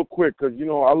be real quick because,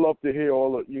 I love to hear I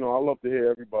love to hear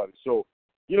everybody. So,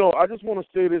 I just want to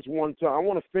say this one time. I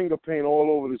want to finger paint all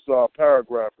over this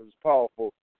paragraph. It's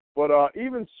powerful. But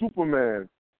even Superman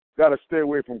got to stay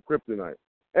away from kryptonite.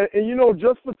 And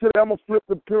just for today, I'm going to flip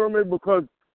the pyramid because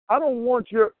I don't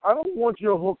want your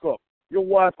hookup, your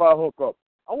Wi-Fi hookup.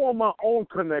 I want my own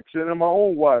connection and my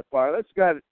own Wi-Fi. Let's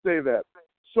say that.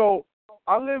 So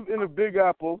I live in a Big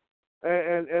Apple,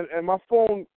 and my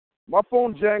phone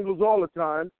jangles all the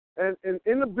time. And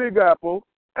in the Big Apple,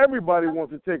 everybody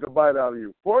wants to take a bite out of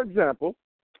you. For example,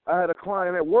 I had a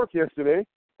client at work yesterday,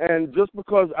 and just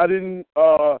because I didn't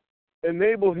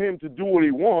enable him to do what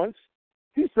he wants,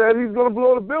 he said he's going to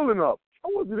blow the building up. I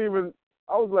was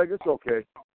like, it's okay.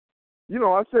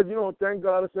 I said, thank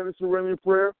God I said a serenity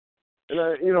prayer,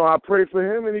 and I prayed for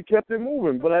him, and he kept it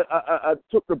moving. But I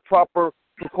took the proper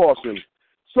precautions.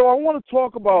 So I want to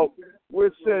talk about where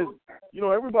it says,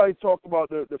 everybody talked about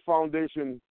the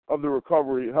foundation of the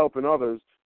recovery, helping others.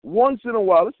 Once in a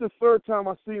while, this is the third time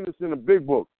I've seen this in a big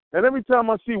book. And every time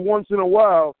I see once in a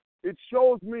while, it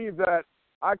shows me that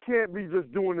I can't be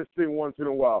just doing this thing once in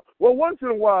a while. Well, once in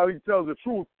a while, he tells the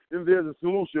truth and there's a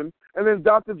solution. And then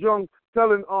Dr. Jung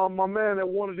telling my man that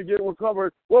wanted to get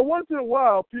recovered, well, once in a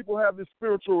while, people have this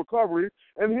spiritual recovery.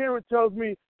 And here it tells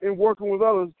me in working with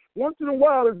others, once in a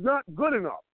while is not good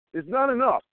enough. It's not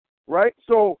enough, right?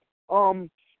 So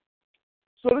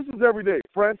this is every day.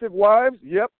 Frantic wives,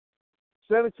 yep.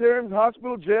 Sanitariums,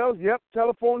 hospital, jails, yep.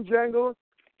 Telephone jangle.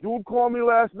 Dude called me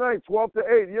last night, 12 to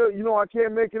 8. I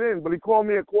can't make it in, but he called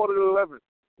me at 10:45.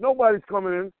 Nobody's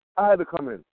coming in. I had to come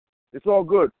in. It's all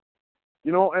good.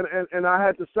 And I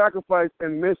had to sacrifice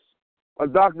and miss a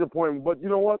doctor's appointment. But you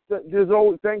know what? There's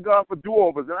always, thank God for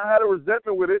do-overs. And I had a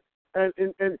resentment with it,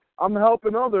 and I'm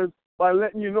helping others by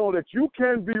letting you know that you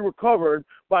can be recovered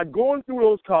by going through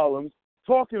those columns,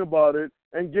 talking about it,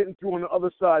 and getting through on the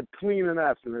other side clean and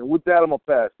absent. And with that, I'm going to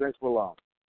pass. Thanks for allowing.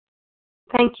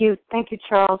 Thank you,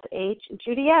 Charles H.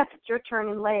 Judy F., it's your turn,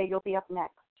 and Leah, you'll be up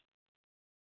next.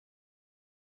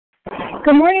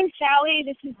 Good morning, Sally.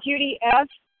 This is Judy F.,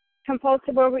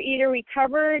 compulsive overeater,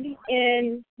 recovered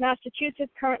in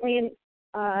Massachusetts, currently in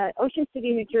Ocean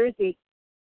City, New Jersey.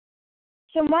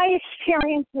 So my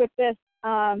experience with this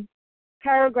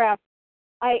paragraph,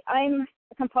 I'm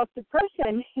a compulsive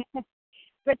person,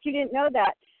 but you didn't know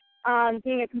that,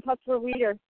 being a compulsive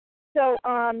overeater. So,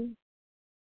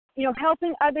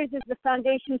 helping others is the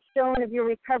foundation stone of your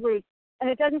recovery. And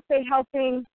it doesn't say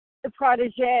helping the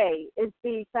protege is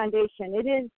the foundation. It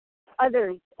is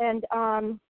others. And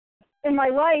in my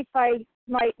life,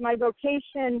 my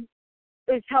vocation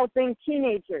is helping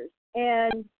teenagers.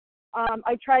 And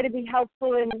I try to be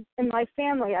helpful in my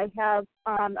family. I have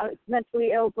a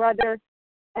mentally ill brother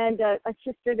and a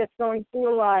sister that's going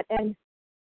through a lot. And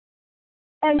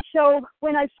so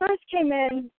when I first came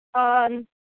in,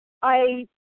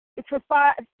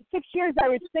 for 6 years I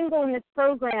was single in this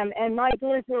program, and my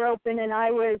doors were open, and I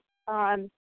was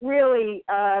really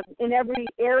in every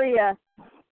area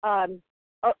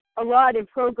a lot in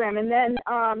program. And then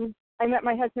I met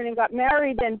my husband and got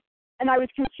married, and I was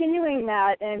continuing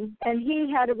that, and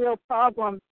he had a real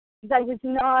problem because I was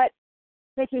not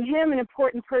making him an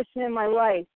important person in my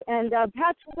life. And I've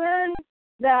had to learn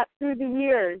that through the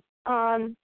years.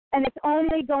 And it's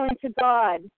only going to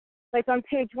God. Like on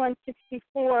page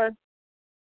 164,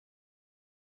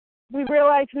 we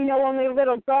realize we know only a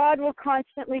little. God will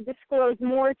constantly disclose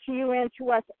more to you and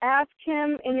to us. Ask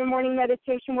him in your morning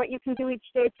meditation what you can do each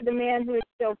day for the man who is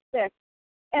still sick.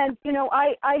 And,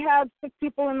 I have sick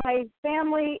people in my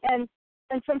family, and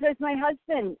sometimes my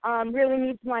husband really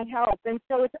needs my help. And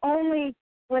so it's only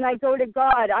when I go to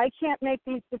God, I can't make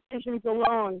these decisions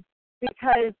alone,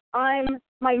 because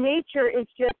my nature is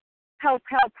just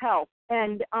help.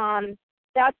 And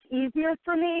that's easier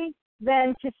for me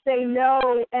than to say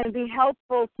no and be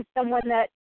helpful to someone that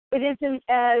it isn't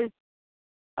as,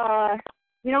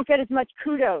 you don't get as much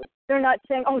kudos. They're not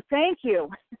saying, oh, thank you.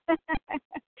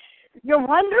 You're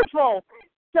wonderful.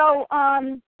 So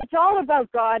it's all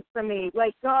about God for me.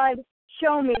 Like, God,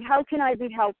 show me, how can I be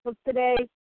helpful today?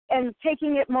 And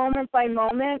taking it moment by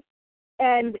moment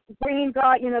and bringing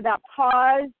God, that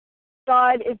pause.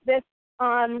 God, is this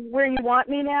where you want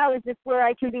me now? Is this where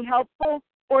I can be helpful?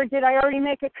 Or did I already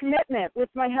make a commitment with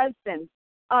my husband?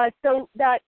 So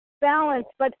that balance,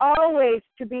 but always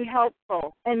to be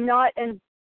helpful and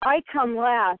I come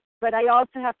last, but I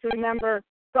also have to remember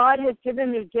God has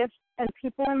given me gifts and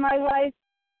people in my life,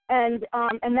 and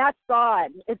that's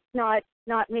God. It's not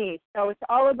me. So it's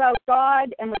all about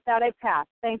God, and with that I pass.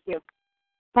 Thank you.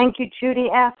 Thank you, Judy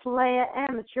F. Leah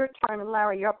M., it's your turn, and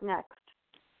Larry, you're up next.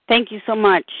 Thank you so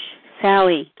much,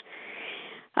 Sally.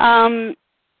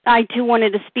 I, too,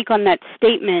 wanted to speak on that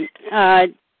statement.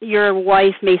 Your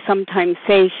wife may sometimes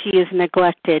say she is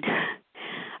neglected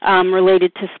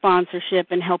related to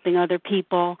sponsorship and helping other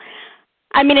people.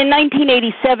 I mean, in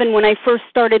 1987, when I first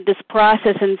started this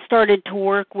process and started to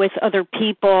work with other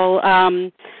people,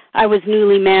 I was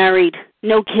newly married,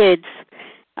 no kids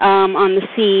on the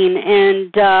scene.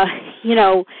 And,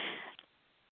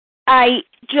 I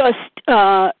just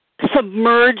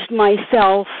submerged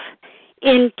myself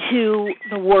into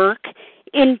the work,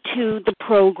 into the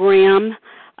program,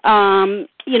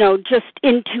 just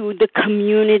into the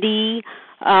community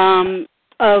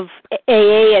of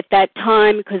AA at that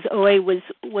time, because OA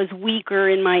was weaker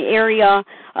in my area,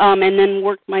 and then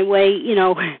worked my way,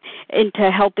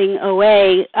 into helping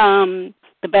OA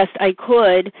the best I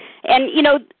could. And,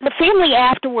 the family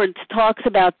afterwards talks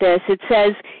about this. It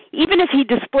says, even if he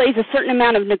displays a certain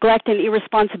amount of neglect and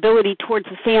irresponsibility towards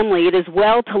the family, it is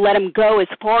well to let him go as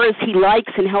far as he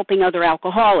likes in helping other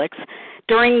alcoholics.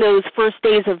 During those first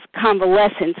days of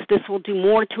convalescence, this will do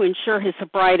more to ensure his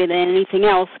sobriety than anything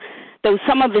else. Though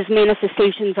some of his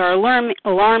manifestations are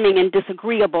alarming and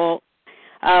disagreeable,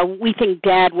 we think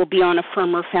Dad will be on a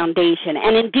firmer foundation.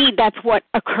 And indeed, that's what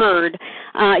occurred,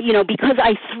 because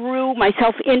I threw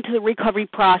myself into the recovery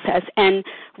process, and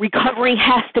recovery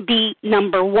has to be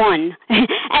number one.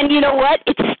 And you know what?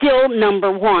 It's still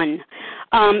number one.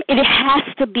 It has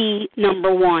to be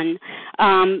number one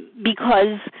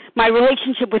because my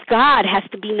relationship with God has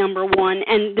to be number one,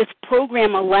 and this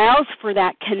program allows for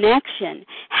that connection.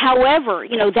 However,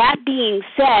 that being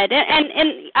said,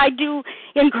 and I do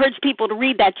encourage people to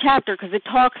read that chapter because it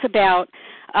talks about,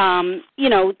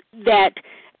 that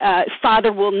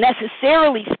Father will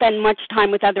necessarily spend much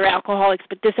time with other alcoholics,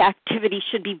 but this activity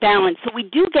should be balanced. So we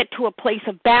do get to a place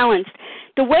of balance.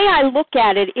 The way I look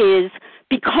at it is,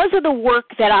 because of the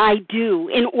work that I do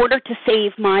in order to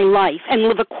save my life and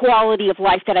live a quality of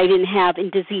life that I didn't have in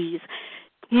disease,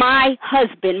 my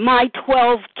husband, my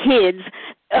 12 kids,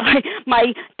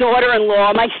 my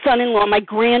daughter-in-law, my son-in-law, my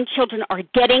grandchildren are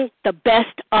getting the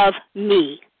best of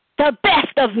me. The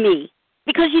best of me.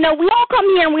 Because, we all come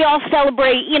here and we all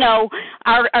celebrate,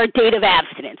 our date of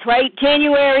abstinence, right?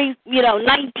 January,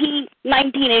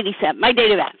 1987, my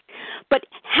date of abstinence. But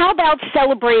how about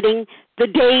celebrating the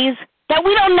days that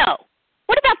we don't know?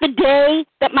 What about the day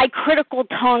that my critical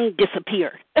tongue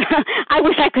disappeared? I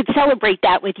wish I could celebrate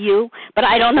that with you, but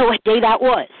I don't know what day that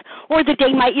was. Or the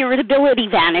day my irritability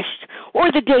vanished,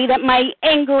 or the day that my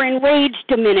anger and rage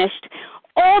diminished.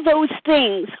 All those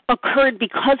things occurred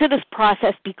because of this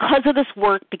process, because of this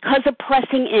work, because of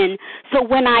pressing in. So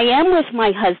when I am with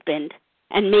my husband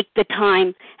and make the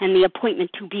time and the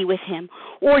appointment to be with him,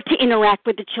 or to interact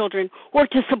with the children, or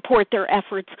to support their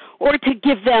efforts, or to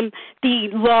give them the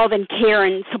love and care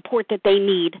and support that they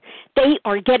need, they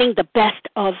are getting the best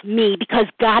of me because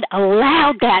God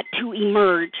allowed that to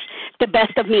emerge. The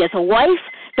best of me as a wife,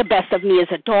 the best of me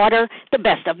as a daughter, the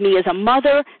best of me as a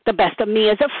mother, the best of me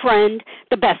as a friend,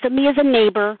 the best of me as a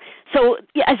neighbor, so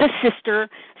as a sister.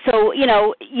 So,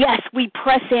 yes, we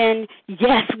press in.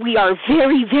 Yes, we are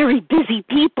very, very busy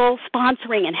people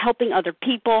sponsoring and helping other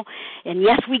people. And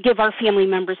yes, we give our family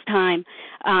members time.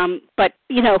 But,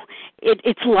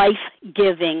 it's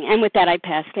life-giving. And with that, I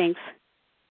pass. Thanks.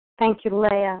 Thank you,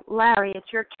 Leah. Larry,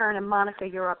 it's your turn, and Monica,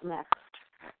 you're up next.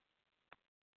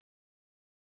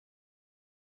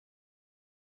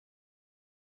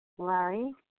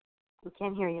 Larry? We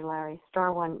can't hear you, Larry.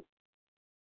 Star one.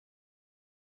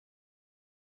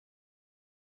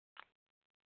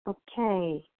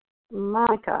 Okay.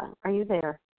 Monica, are you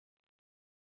there?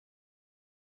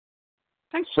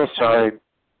 I'm so sorry.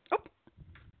 Oh.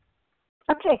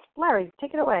 Okay, Larry,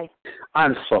 take it away.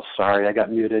 I'm so sorry. I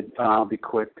got muted. I'll be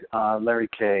quick. Larry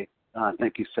K.,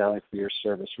 thank you, Sally, for your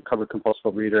service. Recovered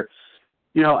compulsive reader.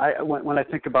 When I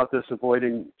think about this,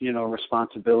 avoiding,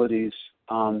 responsibilities,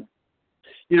 one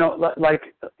of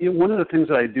the things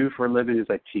that I do for a living is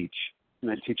I teach,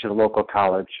 and I teach at a local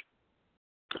college.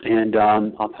 And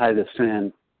I'll tie this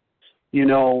in.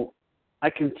 I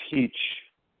can teach.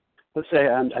 Let's say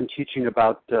I'm teaching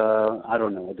about a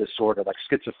disorder like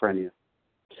schizophrenia.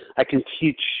 I can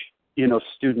teach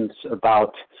students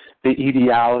about the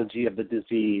etiology of the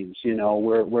disease,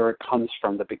 where it comes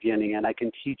from, the beginning, and I can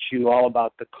teach you all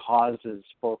about the causes,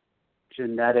 both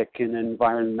genetic and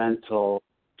environmental.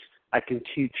 I can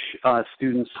teach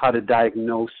students how to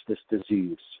diagnose this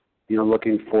disease,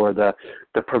 looking for the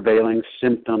prevailing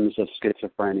symptoms of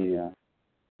schizophrenia,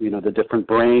 the different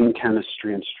brain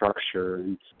chemistry and structure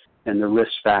and the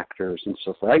risk factors and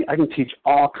so forth. I can teach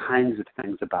all kinds of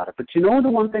things about it. But the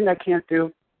one thing I can't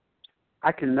do?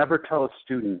 I can never tell a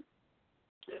student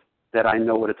that I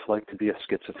know what it's like to be a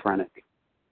schizophrenic.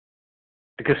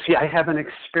 Because, see, I haven't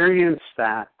experienced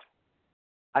that.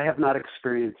 I have not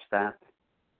experienced that.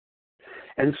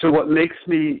 And so what makes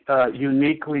me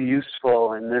uniquely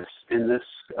useful in this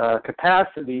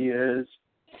capacity is,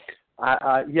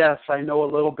 yes, I know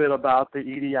a little bit about the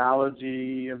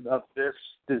etiology of this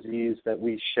disease that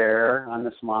we share on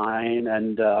this line,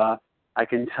 and I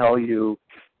can tell you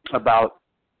about,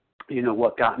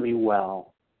 what got me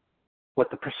well,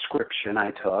 what the prescription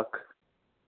I took,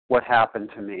 what happened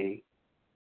to me.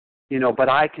 But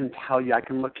I can tell you, I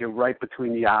can look you right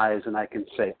between the eyes and I can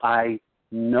say, I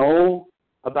know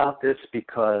about this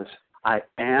because I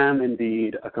am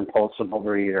indeed a compulsive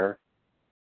overeater.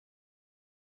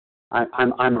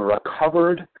 I'm a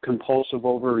recovered compulsive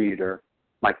overeater.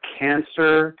 My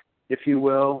cancer, if you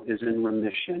will, is in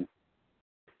remission.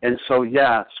 And so,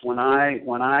 yes, when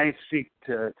I seek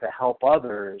to help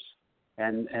others,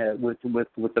 and with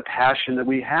the passion that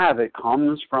we have, it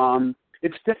comes from.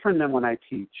 It's different than when I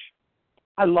teach.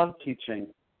 I love teaching,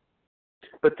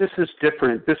 but this is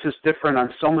different. This is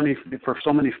different for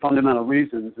so many fundamental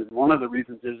reasons. And one of the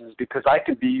reasons is because I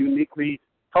can be uniquely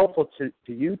helpful to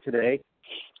you today,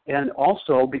 and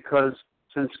also because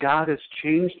since God has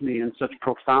changed me in such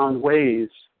profound ways,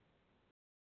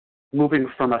 moving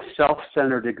from a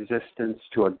self-centered existence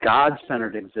to a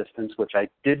God-centered existence, which I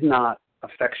did not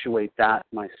effectuate that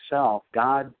myself.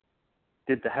 God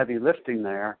did the heavy lifting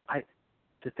there.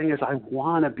 The thing is, I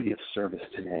want to be of service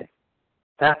today.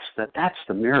 That's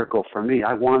the miracle for me.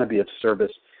 I want to be of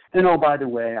service. And oh, by the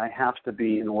way, I have to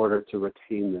be in order to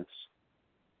retain this.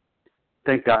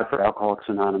 Thank God for Alcoholics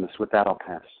Anonymous. With that, I'll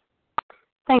pass.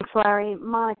 Thanks, Larry.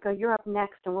 Monica, you're up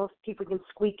next, and we'll see if we can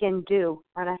squeak in Do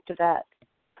right after that.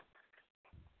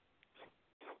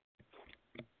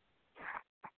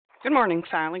 Good morning,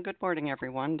 Sally. Good morning,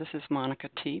 everyone. This is Monica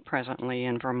T., presently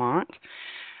in Vermont.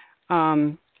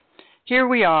 Here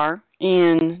we are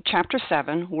in Chapter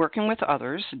 7, Working with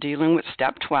Others, dealing with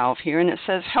Step 12 here, and it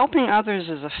says, helping others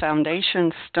is a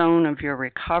foundation stone of your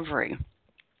recovery.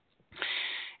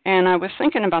 And I was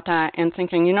thinking about that and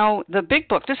thinking, the big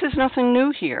book, this is nothing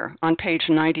new here on page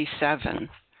 97,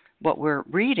 what we're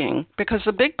reading, because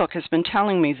the big book has been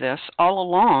telling me this all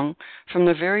along from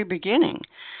the very beginning.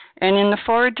 And in the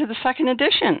foreword to the second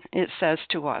edition, it says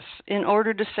to us, in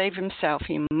order to save himself,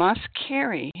 he must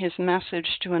carry his message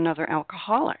to another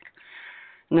alcoholic.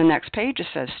 In the next page, it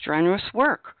says, strenuous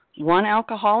work. One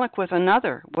alcoholic with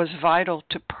another was vital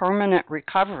to permanent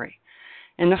recovery.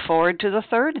 In the foreword to the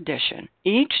third edition,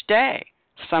 each day,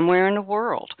 somewhere in the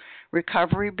world,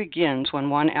 recovery begins when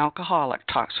one alcoholic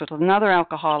talks with another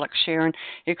alcoholic, sharing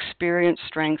experience,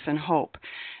 strength, and hope.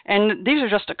 And these are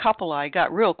just a couple I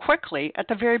got real quickly at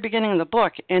the very beginning of the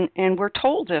book. And we're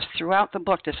told this throughout the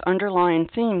book. This underlying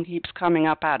theme keeps coming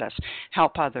up at us.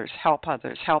 Help others, help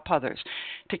others, help others.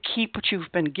 To keep what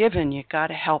you've been given, you've got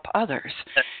to help others.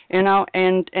 And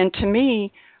to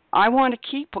me, I want to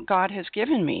keep what God has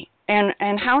given me.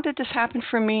 And how did this happen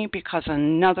for me? Because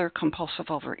another compulsive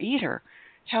overeater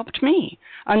helped me.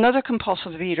 Another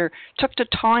compulsive eater took the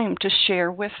time to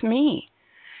share with me.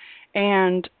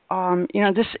 And,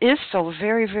 this is so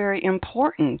very, very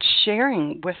important,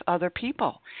 sharing with other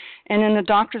people. And in the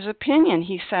doctor's opinion,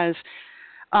 he says,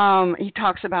 he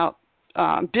talks about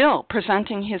Bill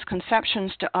presenting his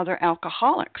conceptions to other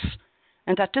alcoholics,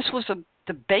 and that this was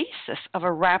the basis of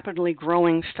a rapidly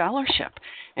growing fellowship.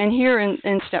 And here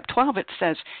in Step 12, it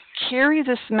says, carry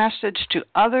this message to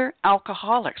other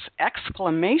alcoholics,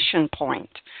 exclamation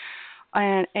point.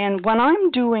 And when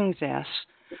I'm doing this,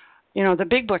 the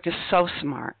big book is so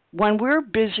smart. When we're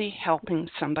busy helping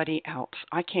somebody else,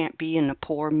 I can't be in the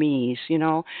poor me's,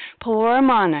 poor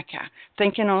Monica,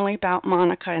 thinking only about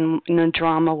Monica and the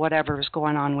drama, whatever is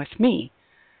going on with me.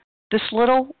 This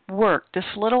little work, this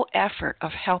little effort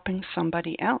of helping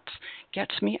somebody else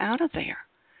gets me out of there.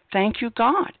 Thank you,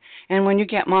 God. And when you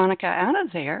get Monica out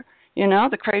of there,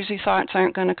 the crazy thoughts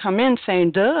aren't going to come in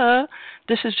saying, duh,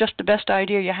 this is just the best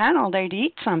idea you had all day to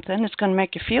eat something. It's going to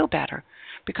make you feel better,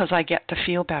 because I get to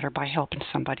feel better by helping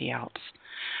somebody else.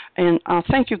 And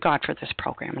thank you, God, for this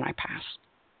program, and I pass.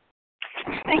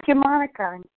 Thank you,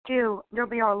 Monica. There'll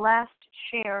be our last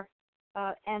share.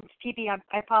 And Phoebe,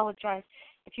 I apologize.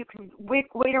 If you can wait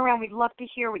around, we'd love to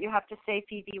hear what you have to say,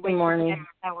 Phoebe. Good morning.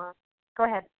 Go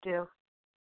ahead, Do.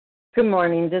 Good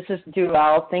morning. This is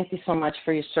Dual. Thank you so much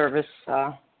for your service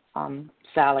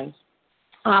Sally.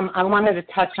 I wanted to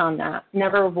touch on that.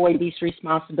 Never avoid these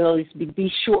responsibilities.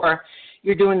 Be sure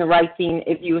you're doing the right thing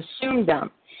if you assume them.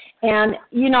 And,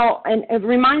 and it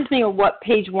reminds me of what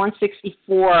page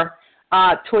 164,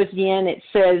 towards the end, it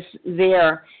says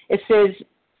there. It says,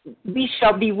 we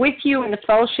shall be with you in the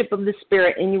fellowship of the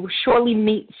Spirit, and you will surely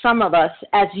meet some of us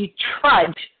as you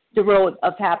trudge the road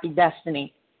of happy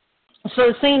destiny. So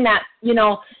it's saying that,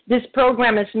 this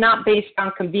program is not based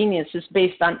on convenience, it's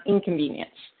based on inconvenience.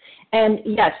 And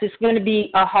yes, it's going to be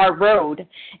a hard road.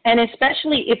 And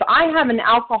especially if I have an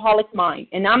alcoholic mind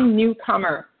and I'm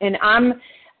newcomer and I'm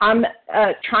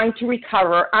trying to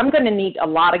recover, I'm going to need a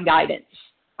lot of guidance.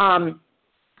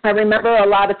 I remember a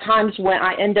lot of times when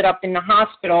I ended up in the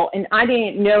hospital and I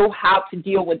didn't know how to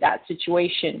deal with that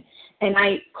situation. And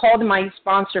I called my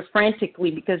sponsor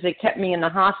frantically because they kept me in the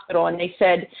hospital, and they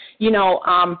said, there's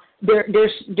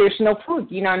no food.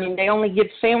 They only give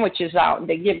sandwiches out, and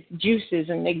they give juices,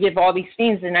 and they give all these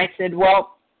things. And I said,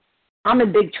 well, I'm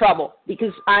in big trouble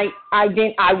because I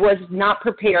was not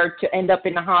prepared to end up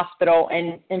in the hospital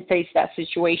and face that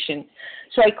situation.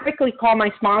 So I quickly called my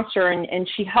sponsor, and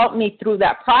she helped me through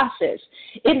that process.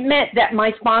 It meant that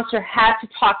my sponsor had to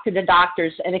talk to the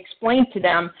doctors and explain to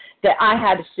them that I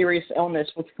had a serious illness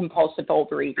with compulsive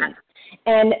overeating.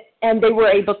 And they were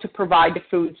able to provide the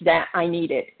foods that I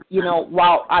needed,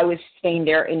 while I was staying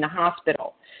there in the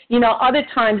hospital. Other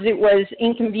times it was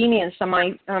inconvenience on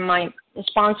my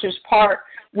sponsor's part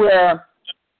where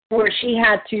she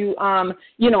had to,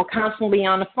 constantly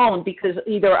on the phone because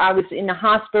either I was in the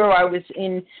hospital or I was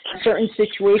in certain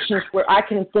situations where I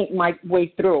couldn't think my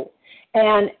way through.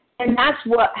 And that's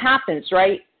what happens,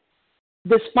 right?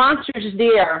 The sponsor's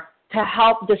there to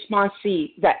help the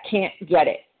sponsee that can't get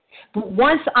it. But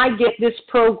once I get this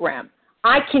program,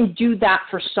 I can do that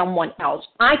for someone else.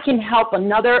 I can help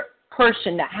another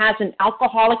person that has an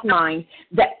alcoholic mind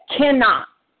that cannot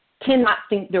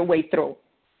think their way through.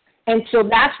 And so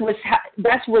that's what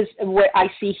I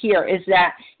see here is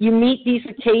that you meet these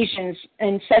occasions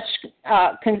and such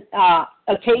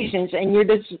occasions, and you're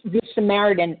this good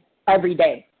Samaritan every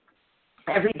day.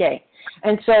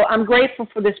 And so I'm grateful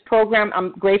for this program.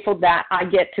 I'm grateful that I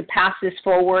get to pass this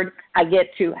forward. I get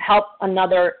to help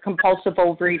another compulsive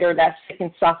overeater that's sick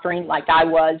and suffering like I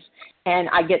was, and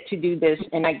I get to do this,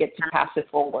 and I get to pass it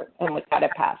forward. And with that, I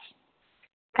pass.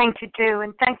 Thank you, Ju,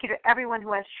 and thank you to everyone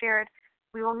who has shared.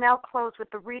 We will now close with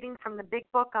the reading from the Big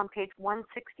Book on page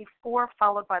 164,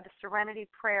 followed by the Serenity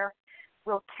Prayer.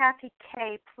 Will Kathy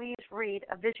K. please read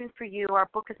A Vision for You? Our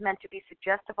book is meant to be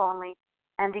suggestive only,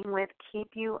 ending with Keep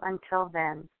You Until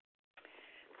Then.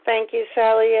 Thank you,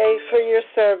 Sally A., for your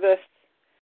service.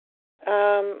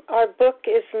 Our book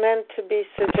is meant to be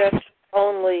suggestive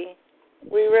only.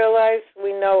 We realize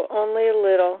we know only a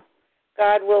little.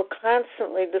 God will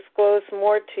constantly disclose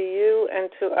more to you and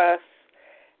to us.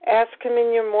 Ask Him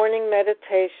in your morning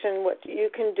meditation what you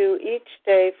can do each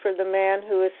day for the man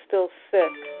who is still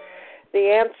sick.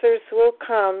 The answers will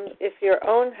come if your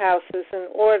own house is in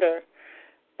order.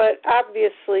 But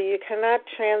obviously, you cannot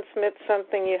transmit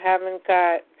something you haven't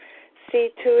got. See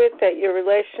to it that your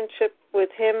relationship with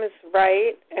Him is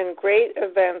right, and great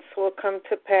events will come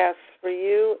to pass for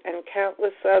you and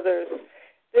countless others.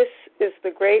 This is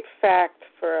the great fact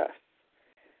for us.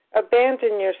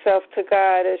 Abandon yourself to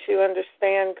God as you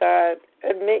understand God.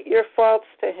 Admit your faults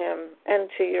to Him and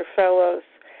to your fellows.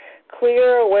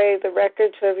 Clear away the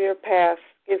wreckage of your past.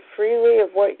 Give freely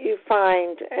of what you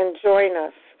find and join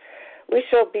us. We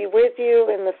shall be with you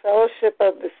in the fellowship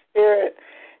of the Spirit,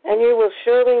 and you will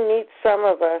surely meet some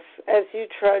of us as you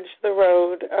trudge the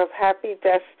road of happy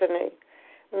destiny.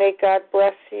 May God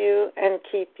bless you and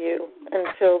keep you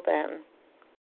until then.